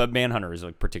 blah, blah. But Manhunter is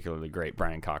like particularly great.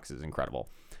 Brian Cox is incredible.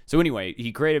 So anyway,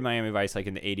 he created Miami Vice like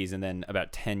in the 80s, and then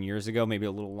about 10 years ago, maybe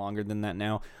a little longer than that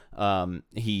now,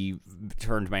 he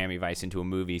turned Miami Vice into a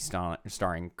movie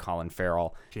starring Colin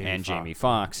Farrell and Jamie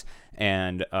Foxx.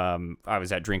 And I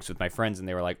was at drinks with my friends, and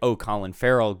they were like, oh, Colin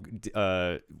Farrell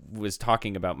was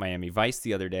talking about Miami Vice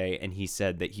the other day, and he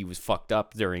said that he was fucked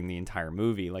up during the entire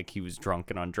movie. Like, he was drunk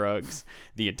and on drugs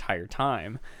the entire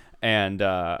time. And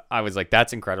I was like,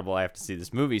 that's incredible. I have to see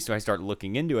this movie. So I started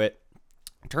looking into it.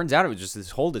 Turns out it was just this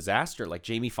whole disaster. Like,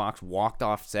 Jamie Foxx walked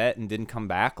off set and didn't come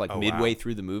back midway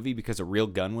through the movie because a real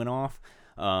gun went off.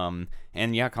 And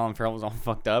yeah, Colin Farrell was all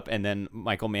fucked up, and then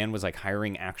Michael Mann was like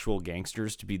hiring actual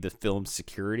gangsters to be the film's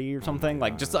security or something,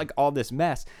 just like all this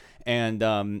mess. And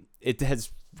it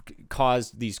has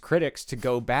caused these critics to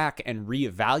go back and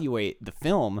reevaluate the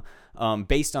film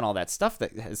based on all that stuff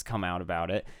that has come out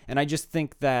about it. And I just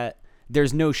think that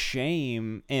there's no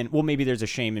shame, and well, maybe there's a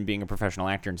shame in being a professional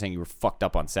actor and saying you were fucked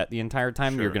up on set the entire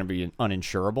time. You're going to be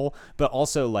uninsurable, but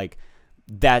also like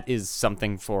that is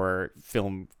something for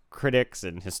film critics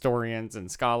and historians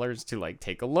and scholars to like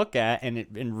take a look at and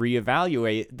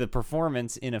reevaluate the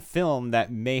performance in a film that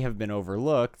may have been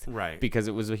overlooked, right? Because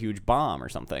it was a huge bomb or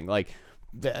something. Like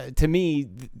to me,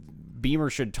 Beamer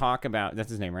should talk about, that's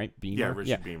his name, right? Beamer?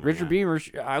 Yeah, Richard Beamer. Richard Beamer.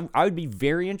 I would be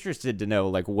very interested to know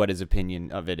like what his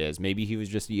opinion of it is. Maybe he was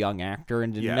just a young actor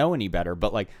and didn't know any better.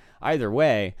 But like either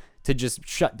way, to just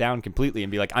shut down completely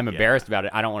and be like, I'm embarrassed about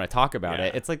it, I don't want to talk about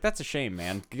it. It's like, that's a shame,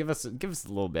 man. Give us a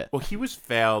little bit. Well, he was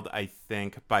failed, I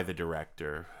think, by the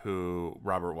director,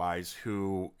 Robert Wise,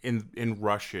 who in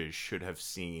Rushes should have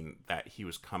seen that he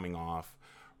was coming off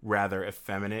rather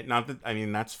effeminate. Not that, I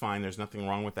mean, that's fine. There's nothing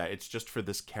wrong with that. It's just for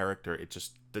this character, it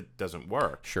just doesn't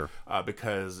work. Sure.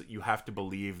 Because you have to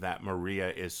believe that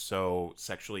Maria is so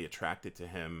sexually attracted to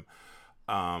him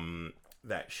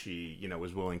that she,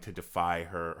 was willing to defy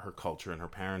her culture and her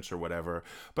parents or whatever.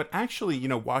 But actually,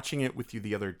 watching it with you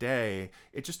the other day,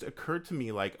 it just occurred to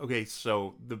me like, okay,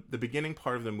 so the beginning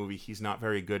part of the movie he's not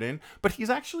very good in, but he's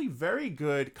actually very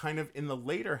good kind of in the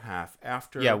later half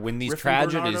after. Yeah, when these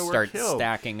tragedies start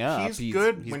stacking up, he's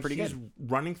good he's when pretty he's good.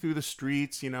 Running through the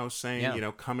streets,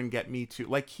 saying, come and get me too.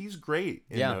 Like, he's great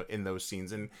in those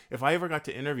scenes. And if I ever got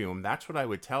to interview him, that's what I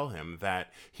would tell him,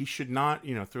 that he should not,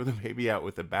 throw the baby out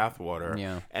with the bathwater.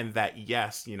 Yeah. And that,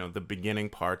 yes, the beginning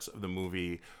parts of the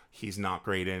movie he's not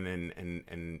great in,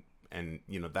 and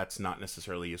that's not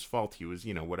necessarily his fault. He was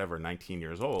 19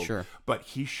 years old. Sure. But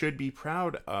he should be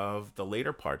proud of the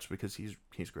later parts because he's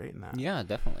great in that. Yeah,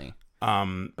 definitely.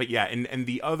 But yeah, and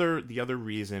the other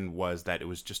reason was that it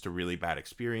was just a really bad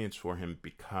experience for him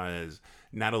because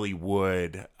Natalie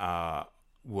Wood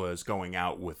was going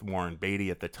out with Warren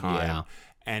Beatty at the time. Yeah.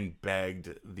 And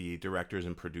begged the directors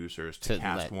and producers to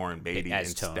cast Warren Beatty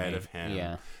instead Tony. of him.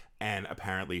 Yeah. And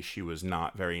apparently she was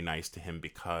not very nice to him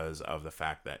because of the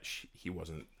fact that he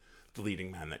wasn't the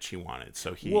leading man that she wanted.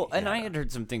 So I had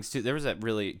heard some things too. There was that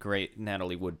really great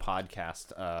Natalie Wood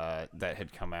podcast that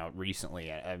had come out recently.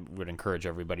 I would encourage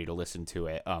everybody to listen to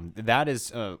it. That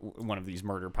is one of these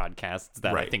murder podcasts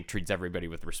that I think treats everybody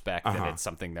with respect, and it's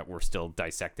something that we're still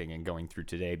dissecting and going through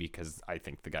today because I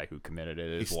think the guy who committed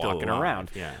it is walking around.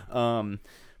 Yeah.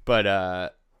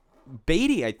 But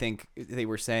Beatty, I think they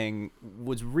were saying,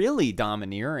 was really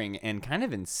domineering and kind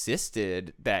of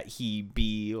insisted that he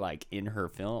be like in her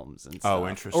films and stuff. Oh,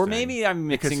 interesting. Or maybe I'm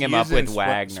mixing him up with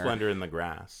Wagner. Splendor in the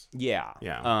Grass. Yeah.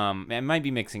 Yeah. I might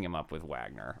be mixing him up with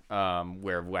Wagner,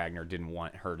 where Wagner didn't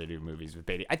want her to do movies with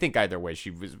Beatty. I think either way,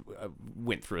 she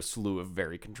went through a slew of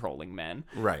very controlling men.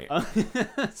 Right.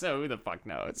 So who the fuck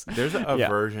knows? There's a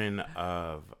version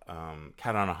of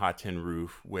Cat on a Hot Tin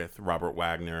Roof with Robert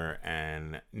Wagner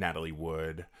and Natalie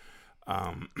Wood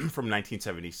from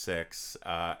 1976,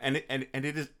 and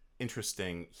it is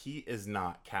interesting. He is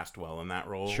not cast well in that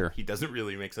role. Sure, he doesn't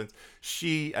really make sense.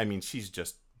 She's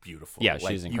just beautiful. Yeah,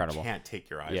 she's incredible. You can't take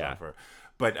your eyes off her.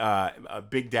 But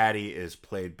Big Daddy is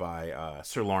played by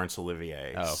Sir Laurence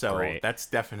Olivier. Oh, so great. That's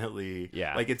definitely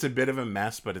like, it's a bit of a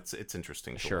mess, but it's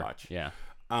interesting to watch. Yeah.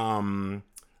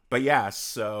 But yeah,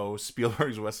 so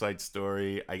Spielberg's West Side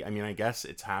Story, I mean, I guess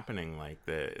it's happening. Like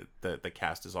the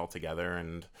cast is all together,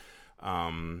 and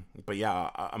but yeah,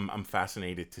 I'm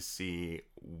fascinated to see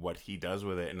what he does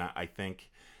with it, and I think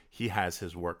he has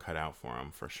his work cut out for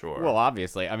him for sure. Well,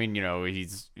 obviously, I mean,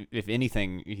 he's, if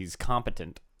anything, he's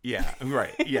competent. Yeah,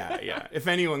 right. Yeah. If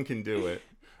anyone can do it.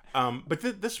 But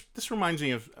this reminds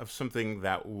me of something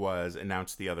that was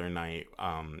announced the other night,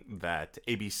 that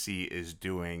ABC is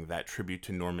doing that tribute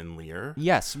to Norman Lear.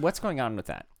 Yes. What's going on with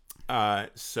that?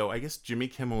 So I guess Jimmy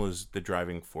Kimmel is the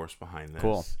driving force behind this.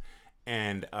 Cool.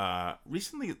 And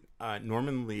recently,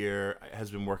 Norman Lear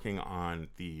has been working on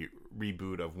the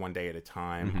reboot of One Day at a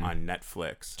Time on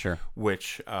Netflix,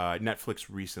 which Netflix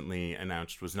recently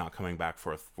announced was not coming back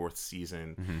for a fourth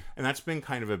season. And that's been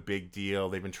kind of a big deal.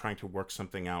 They've been trying to work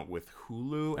something out with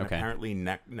Hulu, and apparently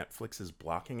Netflix is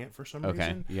blocking it for some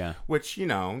reason. Yeah. Which,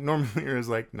 Norman Lear is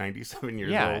like 97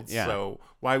 years old, so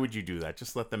why would you do that?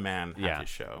 Just let the man have his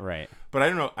show. Right. But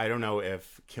I don't know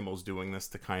if Kimmel's doing this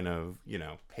to kind of,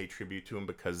 pay tribute to him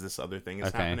because this other thing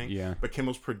is happening. Yeah. But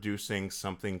Kimmel's producing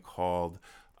something called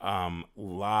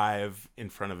Live in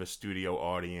Front of a Studio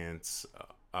Audience,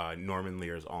 Norman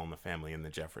Lear's All in the Family and the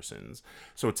Jeffersons.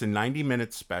 So it's a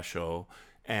 90-minute special,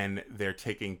 and they're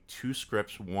taking two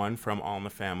scripts, one from All in the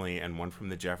Family and one from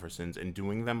the Jeffersons, and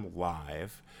doing them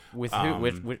live. With who?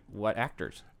 With what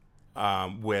actors?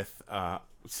 With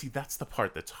see, that's the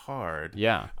part that's hard.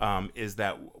 Yeah. Is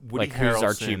that Woody like, Harrelson? Who's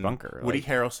Archie Bunker? Woody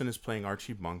Harrelson is playing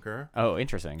Archie Bunker. Oh,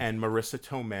 interesting. And Marissa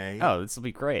Tomei. Oh, this will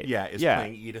be great. Yeah, is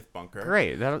playing Edith Bunker.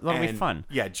 Great. That'll be fun.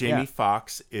 Yeah, Jamie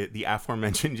Foxx, the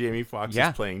aforementioned Jamie Foxx,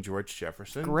 is playing George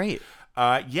Jefferson. Great.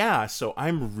 So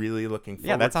I'm really looking forward to it.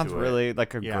 Yeah, that sounds really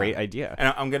like a great idea.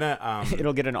 And I'm gonna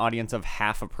it'll get an audience of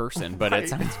half a person, but it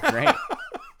sounds great.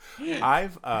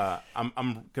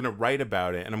 I'm gonna write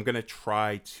about it, and I'm gonna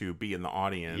try to be in the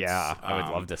audience. Yeah, I would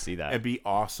love to see that. It'd be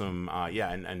awesome.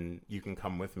 And you can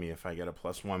come with me if I get a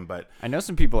 +1. But I know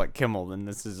some people at Kimmel, and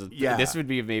this would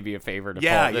be maybe a favor to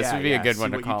call. This would be a good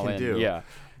one to call in. Do. Yeah,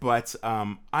 but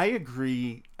I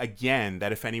agree again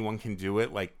that if anyone can do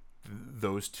it, like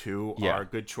those two are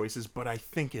good choices. But I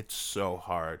think it's so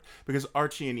hard because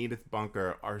Archie and Edith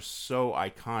Bunker are so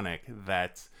iconic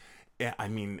that, I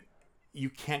mean, you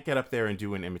can't get up there and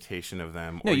do an imitation of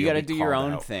them. No, you got to do your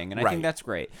own thing, and I think that's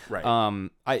great. Right.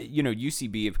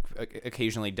 UCB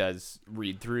occasionally does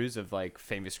read-throughs of like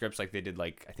famous scripts, like they did.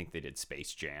 Like I think they did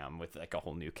Space Jam with like a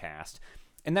whole new cast,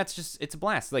 and that's it's a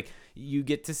blast. Like you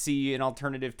get to see an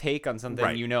alternative take on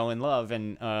something you know and love,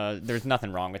 and there's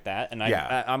nothing wrong with that. And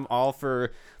I'm all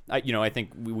for. I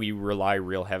think we rely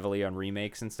real heavily on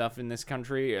remakes and stuff in this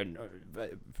country, and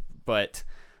but.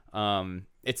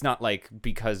 It's not like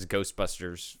because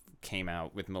Ghostbusters came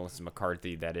out with Melissa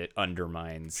McCarthy that it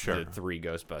undermines the 3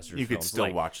 Ghostbusters You films. could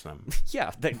still watch them.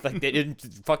 Yeah, they didn't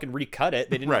fucking recut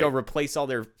it. They didn't go replace all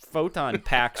their photon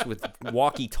packs with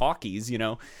walkie-talkies,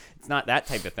 It's not that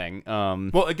type of thing.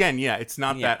 Well, again, it's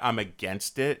not that I'm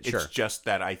against it. Sure. It's just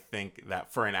that I think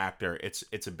that for an actor,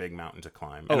 it's a big mountain to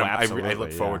climb. Oh, and absolutely. I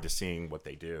look forward to seeing what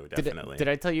they do, definitely. Did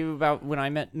I tell you about when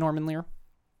I met Norman Lear?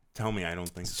 Tell me, I don't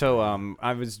think so. So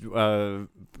I was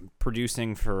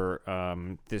producing for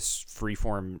this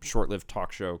freeform short-lived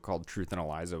talk show called Truth and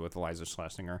Eliza with Eliza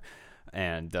Schlesinger,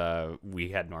 and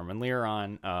we had Norman Lear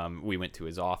on. We went to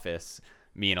his office,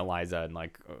 me and Eliza and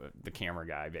like the camera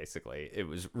guy, basically. It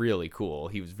was really cool.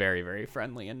 He was very, very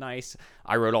friendly and nice.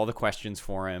 I wrote all the questions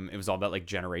for him. It was all about like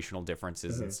generational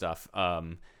differences and stuff.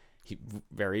 He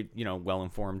very,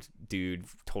 well-informed dude,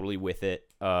 totally with it.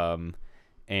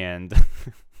 And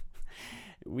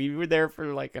we were there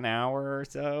for like an hour or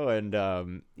so,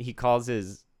 and he calls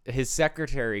his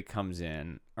secretary comes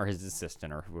in, or his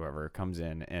assistant or whoever comes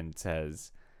in and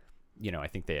says, I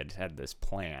think they had this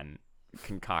plan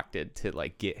concocted to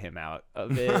like get him out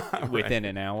of it within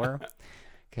an hour.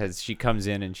 Because she comes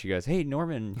in and she goes, "Hey,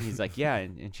 Norman." He's like, "Yeah,"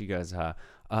 and she goes,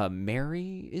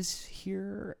 "Mary is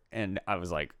here," and I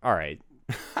was like, "All right."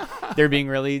 They're being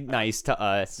really nice to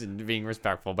us and being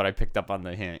respectful, but I picked up on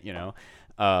the hint, So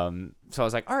I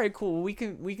was like, all right, cool. We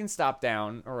can stop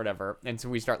down or whatever. And so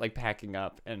we start like packing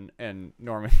up, and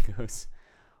Norman goes,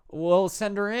 "Well,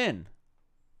 send her in."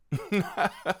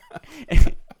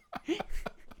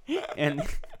 and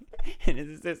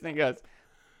his assistant goes,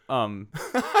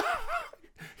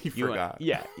 He forgot.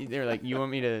 They're like, you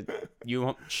want me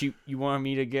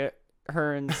to get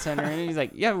her and send her in? And he's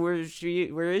like, "Yeah, where is she?"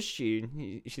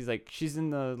 And she's like, "She's in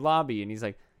the lobby." And he's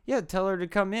like, "Yeah, tell her to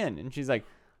come in." And she's like,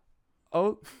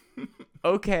 "Oh,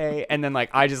 okay." And then like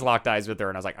I just locked eyes with her,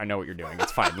 and I was like, "I know what you're doing.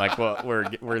 It's fine. Like, well,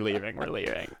 we're leaving.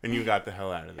 And you got the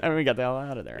hell out of there. And we got the hell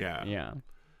out of there. Yeah.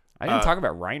 I didn't talk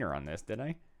about Reiner on this, did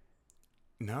I?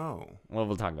 No. Well,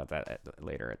 we'll talk about that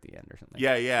later at the end or something.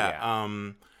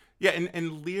 Yeah.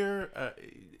 And Lear,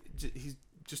 he's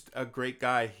just a great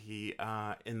guy. He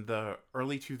in the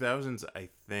early 2000s, I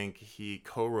think he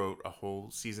co-wrote a whole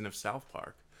season of South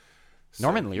Park. So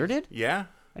Norman Lear did? Yeah.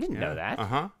 I didn't know that.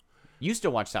 Uh-huh. You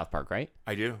still watch South Park, right?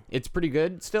 I do. It's pretty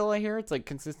good still, I hear. It's like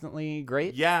consistently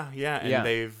great. Yeah.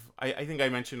 And I think I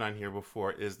mentioned on here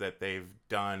before is that they've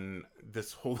done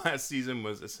this whole last season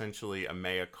was essentially a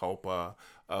mea culpa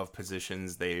of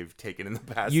positions they've taken in the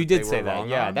past. You did say that,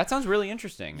 yeah. That sounds really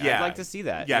interesting. Yeah. I'd like to see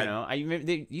that. Yeah.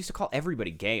 They used to call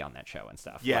everybody gay on that show and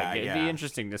stuff. Yeah, like, it'd be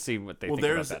interesting to see what they think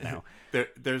about that now.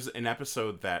 There's an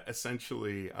episode that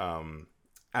essentially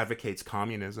advocates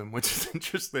communism, which is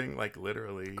interesting, like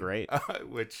literally. Great.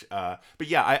 But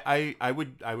yeah, I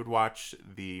would watch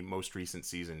the most recent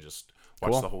season, just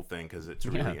watch the whole thing because it's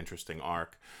a really interesting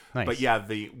arc. Nice. But yeah,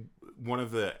 one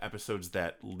of the episodes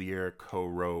that Lear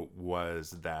co-wrote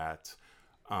was that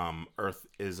Earth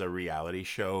is a reality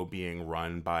show being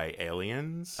run by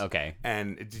aliens. Okay.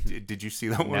 And did you see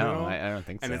that one? No, I don't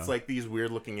think so. And it's like these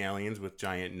weird looking aliens with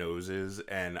giant noses,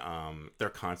 and they're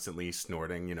constantly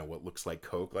snorting, what looks like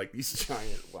Coke, like these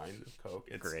giant lines of Coke.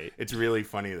 It's great. It's really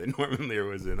funny that Norman Lear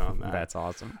was in on that. That's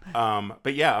awesome.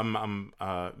 But yeah, I'm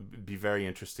be very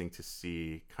interesting to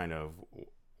see kind of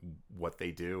what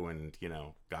they do. And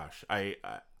gosh, I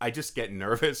just get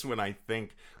nervous when I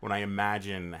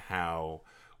imagine how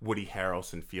Woody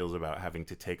Harrelson feels about having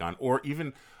to take on, or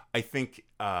even I think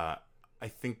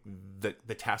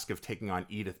the task of taking on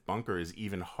Edith Bunker is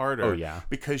even harder. Oh, yeah.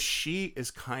 Because she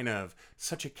is kind of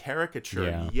such a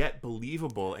caricature, yet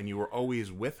believable, and you were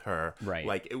always with her. Right.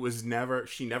 Like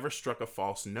she never struck a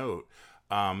false note.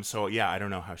 So yeah, I don't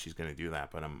know how she's going to do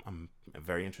that, but I'm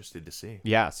very interested to see.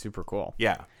 Yeah, super cool.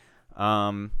 Yeah.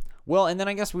 Well, and then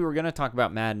I guess we were going to talk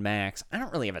about Mad Max. I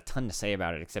don't really have a ton to say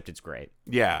about it, except it's great.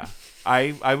 Yeah.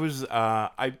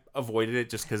 I avoided it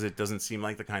just because it doesn't seem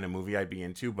like the kind of movie I'd be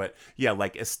into. But yeah,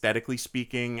 like aesthetically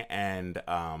speaking, and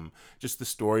just the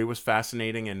story was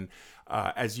fascinating. And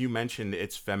as you mentioned,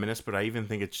 it's feminist, but I even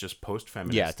think it's just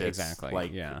post-feminist. Yeah, exactly.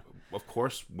 Like, yeah. Of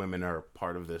course, women are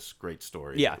part of this great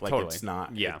story. Yeah, like, totally. It's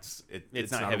not. Yeah,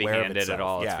 it's not not heavy-handed at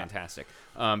all. Yeah. It's fantastic.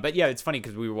 But yeah, it's funny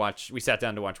because we sat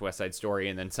down to watch West Side Story,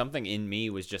 and then something in me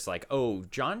was just like, oh,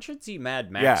 John should see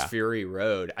Mad Max Fury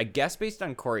Road. I guess based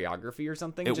on choreography or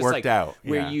something. It just worked like, out.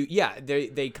 Where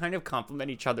they kind of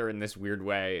complement each other in this weird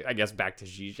way. I guess back to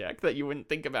Zizek that you wouldn't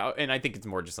think about, and I think it's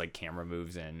more just like camera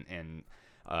moves and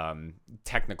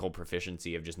technical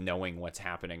proficiency of just knowing what's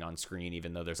happening on screen,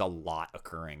 even though there's a lot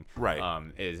occurring. Right.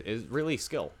 Is really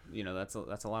skill. That's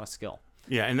a lot of skill.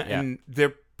 Yeah, and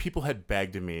there people had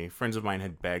begged me, friends of mine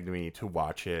had begged me to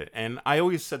watch it, and I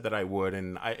always said that I would,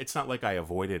 and it's not like I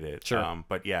avoided it. Sure.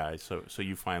 But yeah, so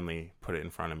you finally put it in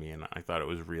front of me, and I thought it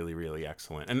was really, really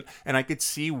excellent. And I could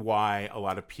see why a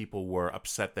lot of people were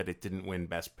upset that it didn't win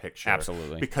Best Picture.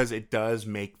 Absolutely. Because it does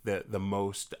make the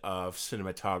most of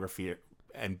cinematography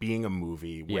and being a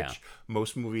movie, which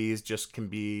most movies just can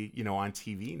be, on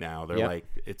TV now. They're like,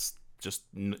 it's just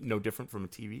no different from a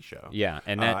TV show. Yeah,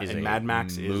 and that is and a Mad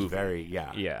Max movie. is very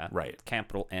right.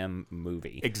 Capital M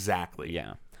movie. Exactly.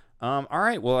 Yeah. All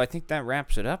right. Well, I think that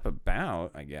wraps it up.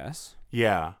 I guess.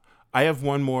 Yeah. I have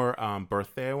one more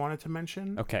birthday I wanted to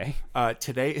mention. Okay.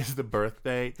 Today is the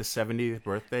 70th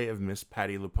birthday of Miss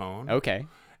Patti LuPone. Okay.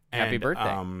 Happy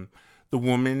birthday. The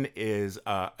woman is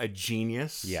a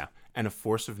genius. Yeah. And a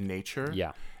force of nature.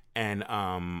 Yeah. And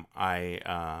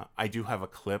I do have a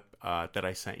clip that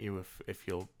I sent you if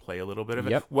you'll play a little bit of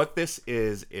it. Yep. What this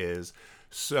is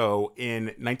so in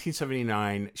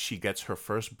 1979 she gets her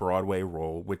first Broadway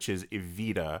role, which is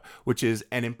Evita, which is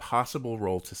an impossible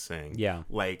role to sing. Yeah.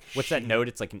 Like what's that note?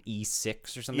 It's like an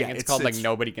E6 or something. Yeah, it's called like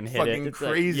Nobody Can Hit It. Fucking It's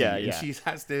crazy. Like, And she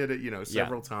has to hit it,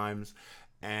 several times.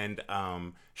 And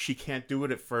she can't do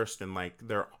it at first, and like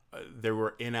they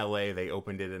were in LA, they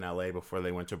opened it in LA before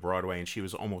they went to Broadway, and she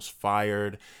was almost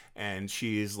fired, and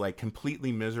she's like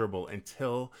completely miserable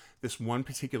until this one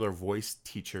particular voice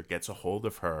teacher gets a hold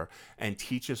of her and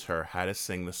teaches her how to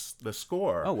sing the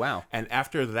score. Oh, wow. And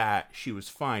after that she was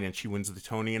fine, and she wins the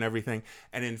Tony and everything.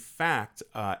 And in fact,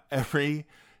 every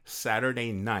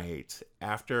Saturday night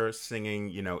after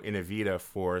singing, in Evita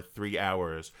for 3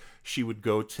 hours, she would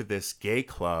go to this gay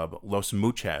club, Los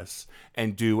Muches,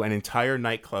 and do an entire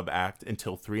nightclub act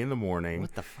until 3 a.m.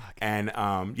 What the fuck? And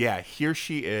here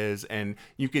she is, and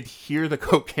you could hear the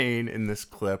cocaine in this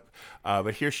clip,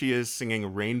 but here she is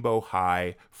singing Rainbow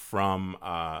High from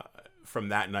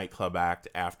that nightclub act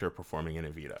after performing in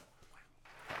Evita.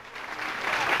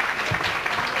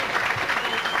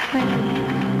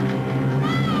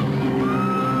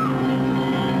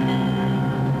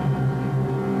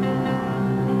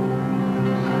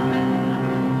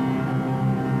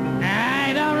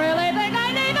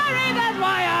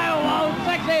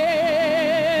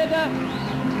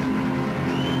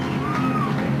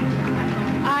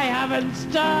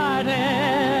 Started.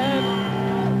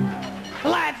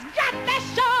 Let's get this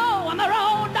show on the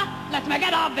road. Let's make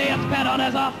it obvious pedal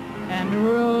is off and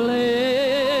rolling.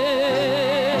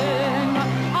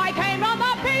 I came from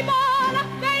the people,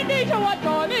 they need to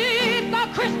adore me. The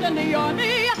Christian Dior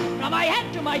me, from my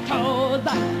head to my toes.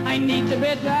 I need to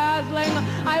be dazzling,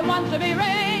 I want to be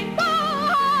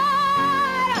rainbow.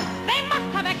 They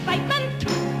must have excitement,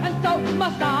 and so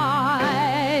must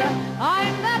I.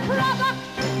 I'm the product.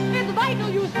 It's vital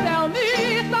you sell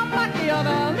me some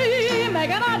Machiavelli, make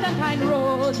an Argentine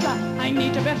rose. I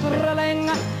need to be thrilling,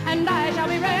 and I shall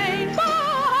be rainbow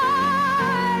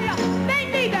high. They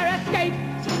need their escape,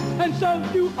 and so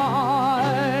do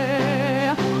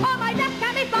I. All my death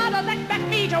can be bottles, expect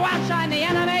me to outshine the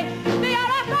enemy. The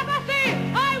aristocracy,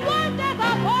 I won't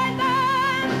disappoint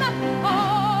them.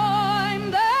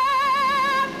 I'm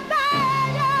their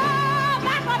savior,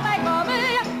 that's what they call me.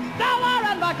 The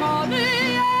Warren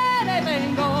Macaulay.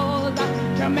 Anything goes.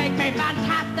 To make me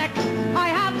fantastic, I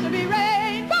have to be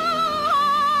rainbow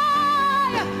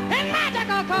in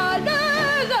magical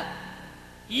colors.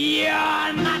 You're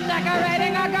not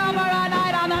decorating a girl for a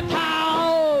night on the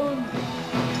town.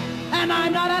 And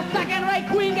I'm not a second-rate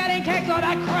queen getting kicked for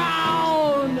the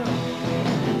crown.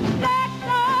 Next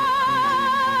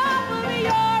up will be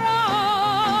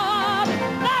Europe.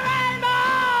 The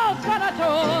rainbow's gonna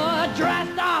tour.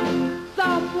 Dressed up,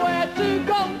 somewhere to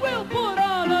go. We'll put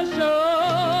on a show.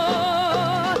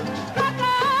 Good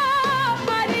luck,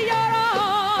 mighty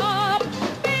Europe,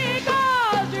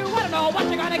 because you wanna know what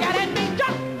you're gonna get in me.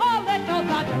 Just a little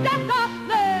touch of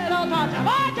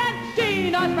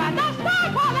Argentina's brand of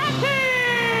star quality.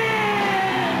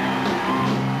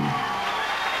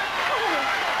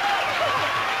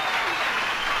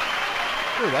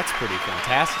 Oh, that's pretty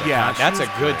fantastic. Yeah, That's a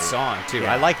she's good great. song, too.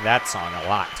 Yeah. I like that song a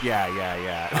lot. Yeah.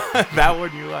 That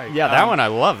one you like. Yeah, that one I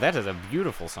love. That is a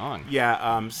beautiful song.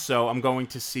 Yeah, so I'm going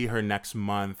to see her next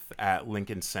month at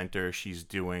Lincoln Center. She's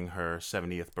doing her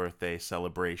 70th birthday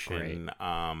celebration,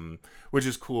 which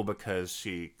is cool because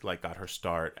she got her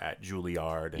start at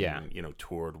Juilliard and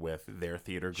toured with their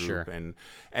theater group. Sure.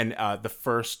 And the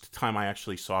first time I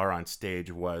actually saw her on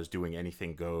stage was doing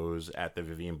Anything Goes at the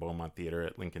Vivian Beaumont Theater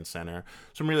at Lincoln Center.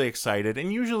 So I'm really excited.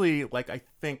 And usually, I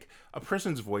think a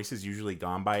person's voice is usually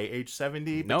gone by age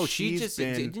 70. No, she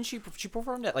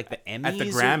performed at the Emmys? At the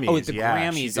Grammys. Oh, at the Yeah,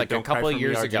 Grammys she did a couple Cry of for Me,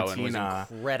 years ago, and Argentina.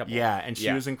 was incredible. Yeah, and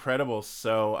she was incredible.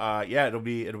 So it'll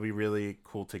be really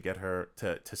cool to get her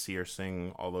to see her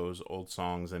sing all those old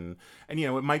songs, and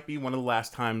it might be one of the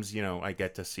last times I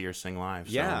get to see her sing live.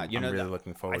 So Yeah, I'm really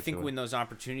looking forward. I think to when it. those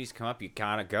opportunities come up, you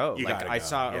gotta go. I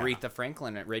saw Aretha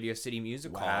Franklin at Radio City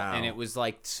Music Hall, and it was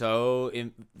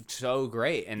so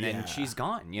great. And then she's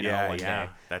gone. One day.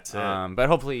 That's it. But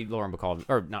hopefully Lauren Bacall,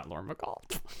 or not Lauren Bacall,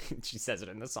 she says it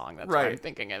in the song. That's why I'm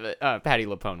thinking of it. Patti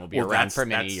LuPone will be around for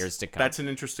many years to come. That's an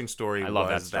interesting story. I love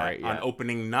that story. On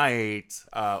opening night,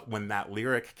 when that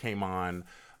lyric came on,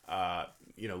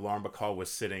 Lauren Bacall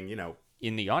was sitting,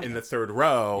 in the audience, in the third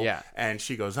row, and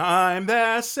she goes, "I'm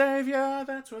their savior,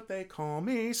 that's what they call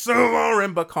me, so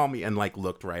Lauren Bacall me," and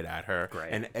looked right at her.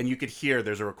 Great. And you could hear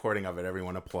there's a recording of it.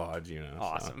 Everyone applauds.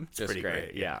 Awesome. So it's pretty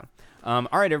great. Yeah. All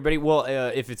right, everybody. Well,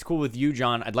 if it's cool with you,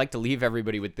 John, I'd like to leave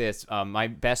everybody with this. My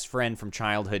best friend from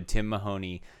childhood, Tim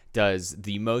Mahoney, does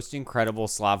the most incredible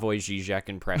Slavoj Žižek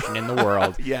impression in the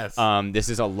world. Yes. This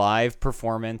is a live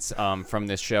performance from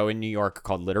this show in New York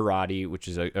called Literati, which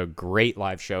is a great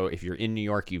live show. If you're in New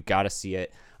York, you've got to see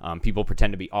it. People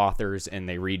pretend to be authors and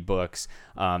they read books.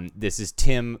 This is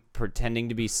Tim pretending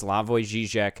to be Slavoj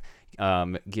Žižek,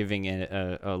 giving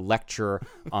a lecture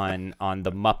on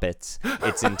the Muppets.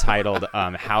 It's entitled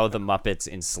 "How the Muppets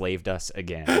Enslaved Us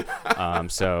Again."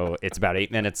 So it's about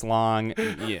 8 minutes long,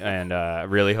 and I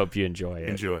really hope you enjoy it.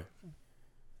 Enjoy.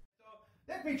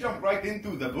 Let me jump right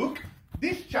into the book.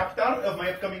 This chapter of my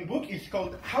upcoming book is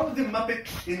called "How the Muppets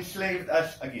Enslaved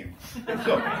Us Again."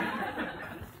 So,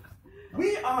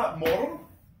 we are moral,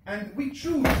 and we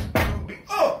choose to be.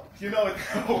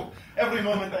 Every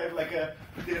moment I have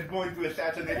they're going to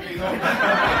assassinate me.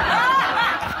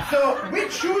 So we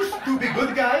choose to be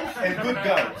good guys and good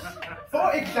girls.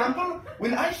 For example,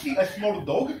 when I see a small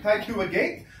dog tied to a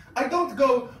gate, I don't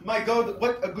go, "My God,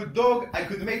 what a good dog, I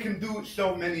could make him do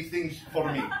so many things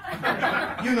for me."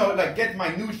 Get my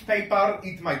newspaper,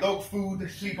 eat my dog food,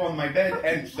 sleep on my bed,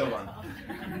 and so on.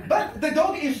 But the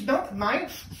dog is not mine,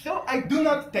 so I do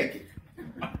not take it.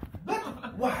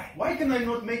 But why? Why can I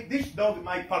not make this dog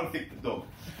my perfect dog?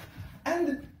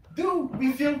 And do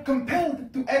we feel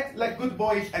compelled to act like good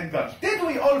boys and girls? Did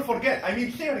we all forget,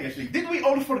 seriously, did we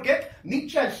all forget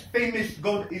Nietzsche's famous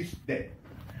 "God is dead"?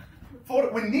 For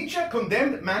when Nietzsche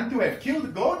condemned man to have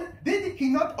killed God, did he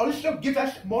not also give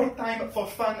us more time for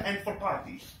fun and for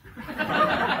parties?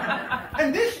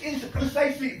 And this is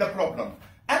precisely the problem.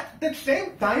 At the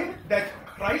same time that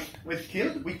Christ was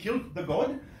killed, we killed the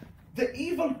God, the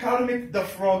evil Kermit the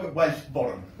Frog was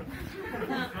born.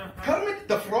 Kermit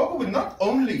the Frog will not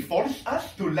only force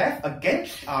us to laugh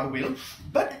against our will,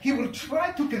 but he will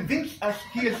try to convince us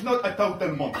he is not a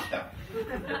total monster.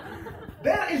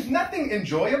 There is nothing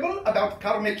enjoyable about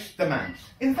Kermit's demands.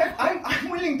 In fact, I'm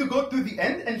willing to go to the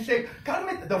end and say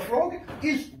Kermit the Frog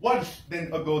is worse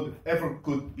than a god ever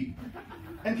could be.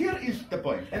 And here is the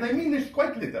point, and I mean this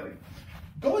quite literally.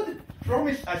 God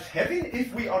promised us heaven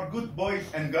if we are good boys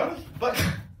and girls,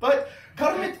 but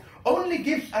Kermit only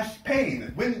gives us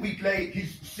pain when we play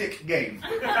his sick game.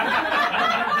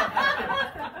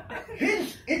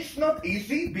 It's not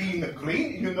easy being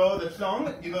green, that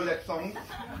song?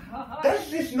 Does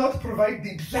this not provide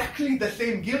exactly the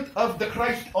same guilt of the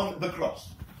Christ on the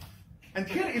cross? And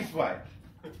here is why.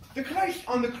 The Christ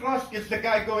on the cross is the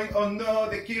guy going, oh no,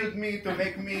 they killed me to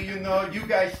make me, you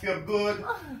guys feel good.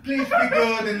 Please be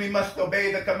good and we must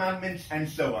obey the commandments and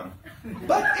so on.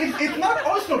 But is it not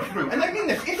also true, and I mean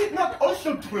this, is it not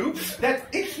also true that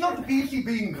it's not easy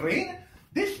being green?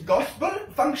 This gospel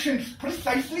functions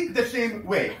precisely the same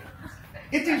way.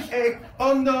 It is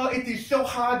oh no, it is so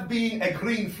hard being a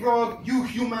green frog. You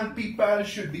human people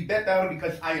should be better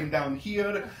because I am down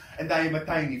here and I am a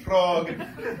tiny frog.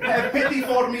 Have pity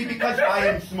for me because I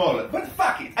am small. But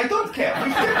fuck it, I don't care.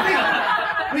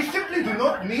 We simply do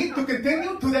not need to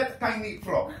continue to that tiny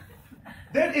frog.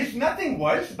 There is nothing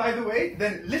worse, by the way,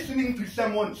 than listening to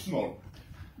someone small.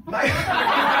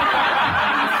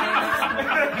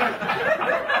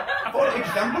 For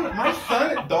example, my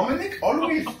son Dominic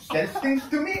always says things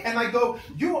to me and I go,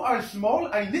 you are small,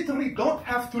 I literally don't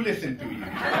have to listen to you.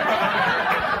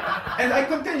 And I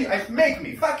continue,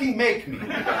 fucking make me.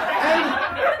 And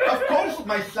of course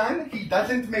my son, he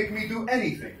doesn't make me do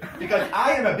anything. Because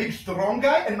I am a big strong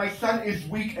guy and my son is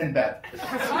weak and bad.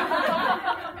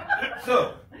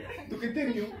 So, to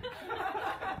continue.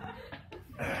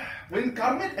 When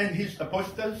Kermit and his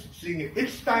apostles sing,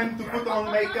 it's time to put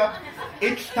on makeup,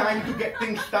 it's time to get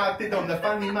things started on the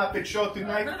funny Muppet show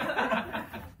tonight,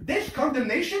 this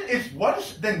condemnation is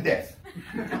worse than death.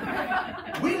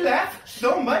 We laugh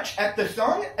so much at the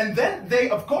song, and then they,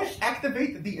 of course,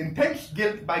 activate the intense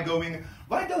guilt by going,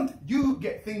 why don't you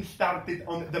get things started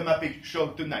on the Muppet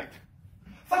show tonight?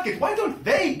 Fuck it, why don't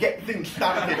they get things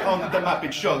started on the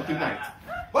Muppet show tonight?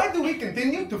 Why do we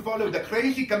continue to follow the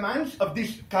crazy commands of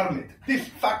this Kermit? This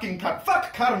fucking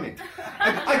fuck Kermit.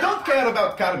 I don't care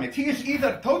about Kermit. He is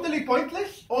either totally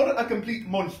pointless or a complete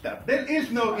monster. There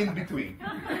is no in between.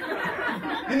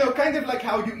 Kind of like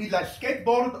how you either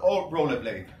skateboard or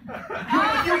rollerblade.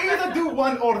 You either do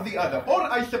one or the other. Or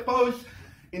I suppose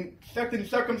in certain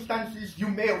circumstances, you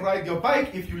may ride your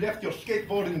bike if you left your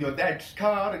skateboard in your dad's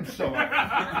car and so on.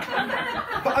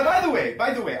 But by the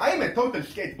way, I am a total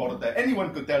skateboarder.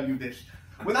 Anyone could tell you this.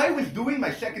 When I was doing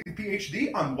my second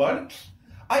PhD on words,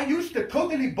 I used to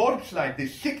totally board slide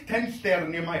this sick 10 stair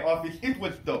near my office. It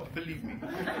was dope, believe me.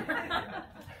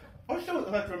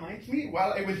 Also, that reminds me,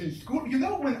 while I was in school,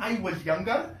 when I was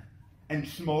younger and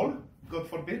small, God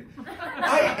forbid,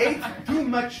 I ate too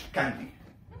much candy.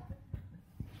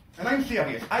 And I'm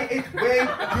serious, I ate way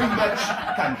too much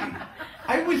candy.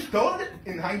 I was told,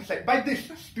 in hindsight, by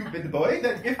this stupid boy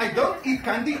that if I don't eat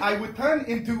candy, I would turn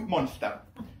into monster.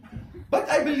 But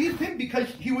I believed him because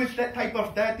he was that type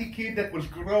of dirty kid that was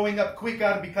growing up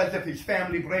quicker because of his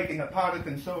family breaking apart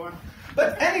and so on.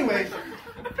 But anyways,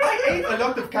 I ate a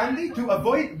lot of candy to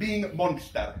avoid being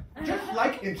monster. Just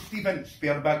like in Steven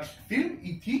Spielberg's film,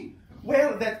 E.T.,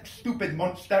 where that stupid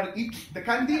monster eats the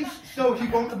candies so he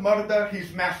won't murder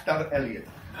his master Elliot.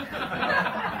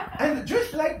 And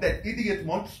just like that idiot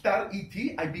monster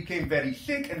E.T., I became very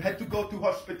sick and had to go to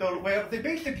hospital where they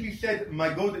basically said,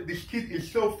 my God, this kid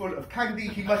is so full of candy,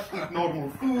 he must eat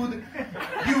normal food.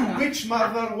 You witch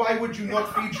mother, why would you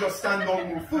not feed your son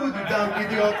normal food, you dumb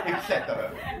idiot,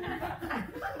 etc.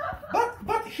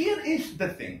 But here is the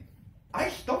thing. I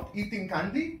stopped eating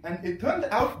candy, and it turned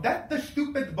out that the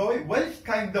stupid boy was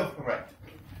kind of right.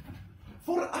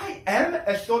 For I am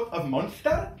a sort of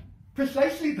monster,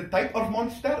 precisely the type of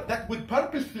monster that would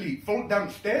purposefully fall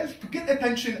downstairs to get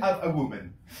attention of a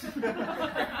woman.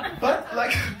 But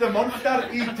like the monster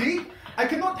E.T., I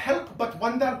cannot help but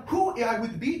wonder who I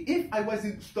would be if I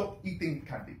wasn't stopped eating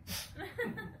candy.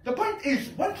 The point is,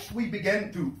 once we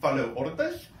begin to follow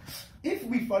orders, if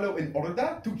we follow an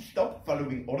order to stop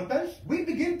following orders, we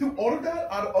begin to order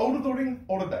our ordering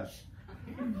orders.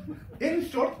 In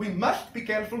short, we must be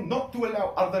careful not to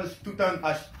allow others to turn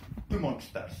us to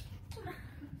monsters.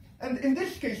 And in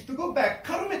this case, to go back,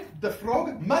 Kermit the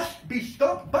Frog must be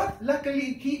stopped, but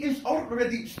luckily he is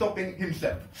already stopping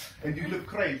himself. And you look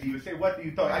crazy, you say, what do you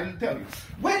talk? I will tell you.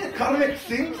 When Kermit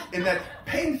sings in that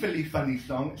painfully funny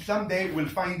song, Someday We'll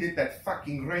Find It, that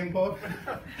fucking rainbow,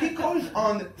 he calls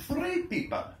on three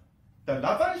people, the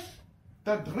lovers,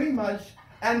 the dreamers,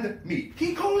 and me.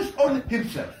 He calls on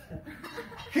himself.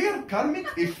 Here Kermit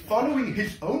is following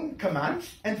his own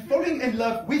commands and falling in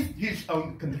love with his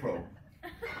own control.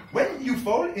 When you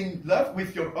fall in love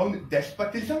with your own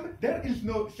despotism, there is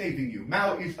no saving you.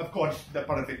 Mao is, of course, the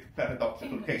perfect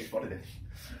paradoxical case for this.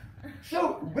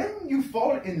 So, when you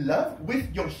fall in love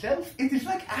with yourself, it is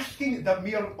like asking the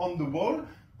mirror on the wall,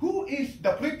 who is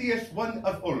the prettiest one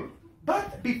of all?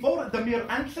 But before the mirror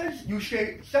answers, you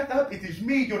say, shut up, it is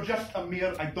me, you're just a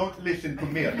mirror, I don't listen to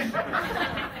mirrors.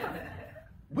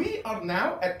 We are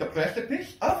now at the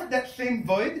precipice of that same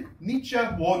void Nietzsche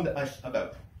warned us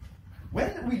about.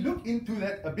 When we look into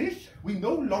that abyss, we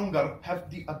no longer have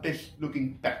the abyss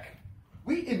looking back.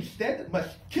 We instead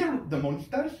must kill the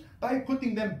monsters by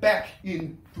putting them back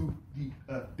into the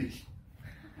abyss.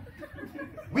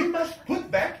 We must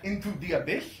put back into the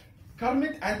abyss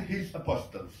Kermit and his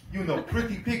apostles. You know,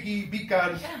 Pretty Piggy,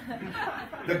 Beakers,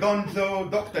 the Gonzo,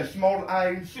 Dr. Small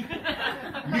Eyes,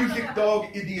 Music Dog,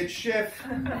 Idiot Chef,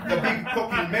 the Big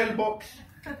Talking Mailbox,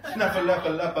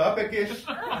 Snuffleupagus,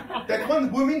 that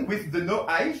one woman with the no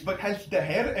eyes but has the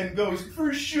hair and goes,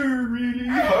 for sure, really,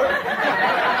 her.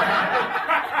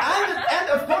 and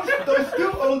of course, those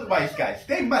two old wise guys,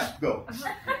 they must go.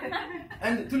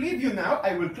 And to leave you now,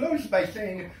 I will close by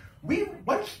saying,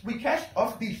 once we cast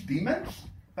off these demons,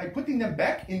 by putting them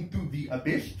back into the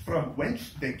abyss from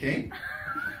whence they came,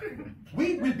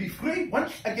 we will be free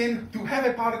once again to have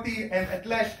a party and at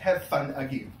last have fun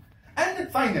again.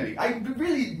 And finally, I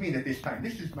really mean it this time,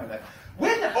 this is my life.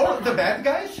 When all the bad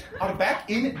guys are back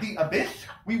in the abyss,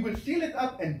 we will seal it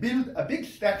up and build a big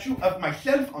statue of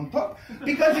myself on top,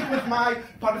 because it was my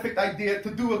perfect idea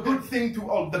to do a good thing to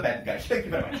all the bad guys. Thank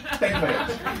you very much. Thank you very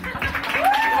much.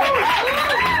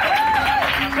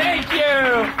 Thank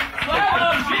you! Slap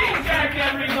of Gene Jack,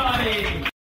 everybody!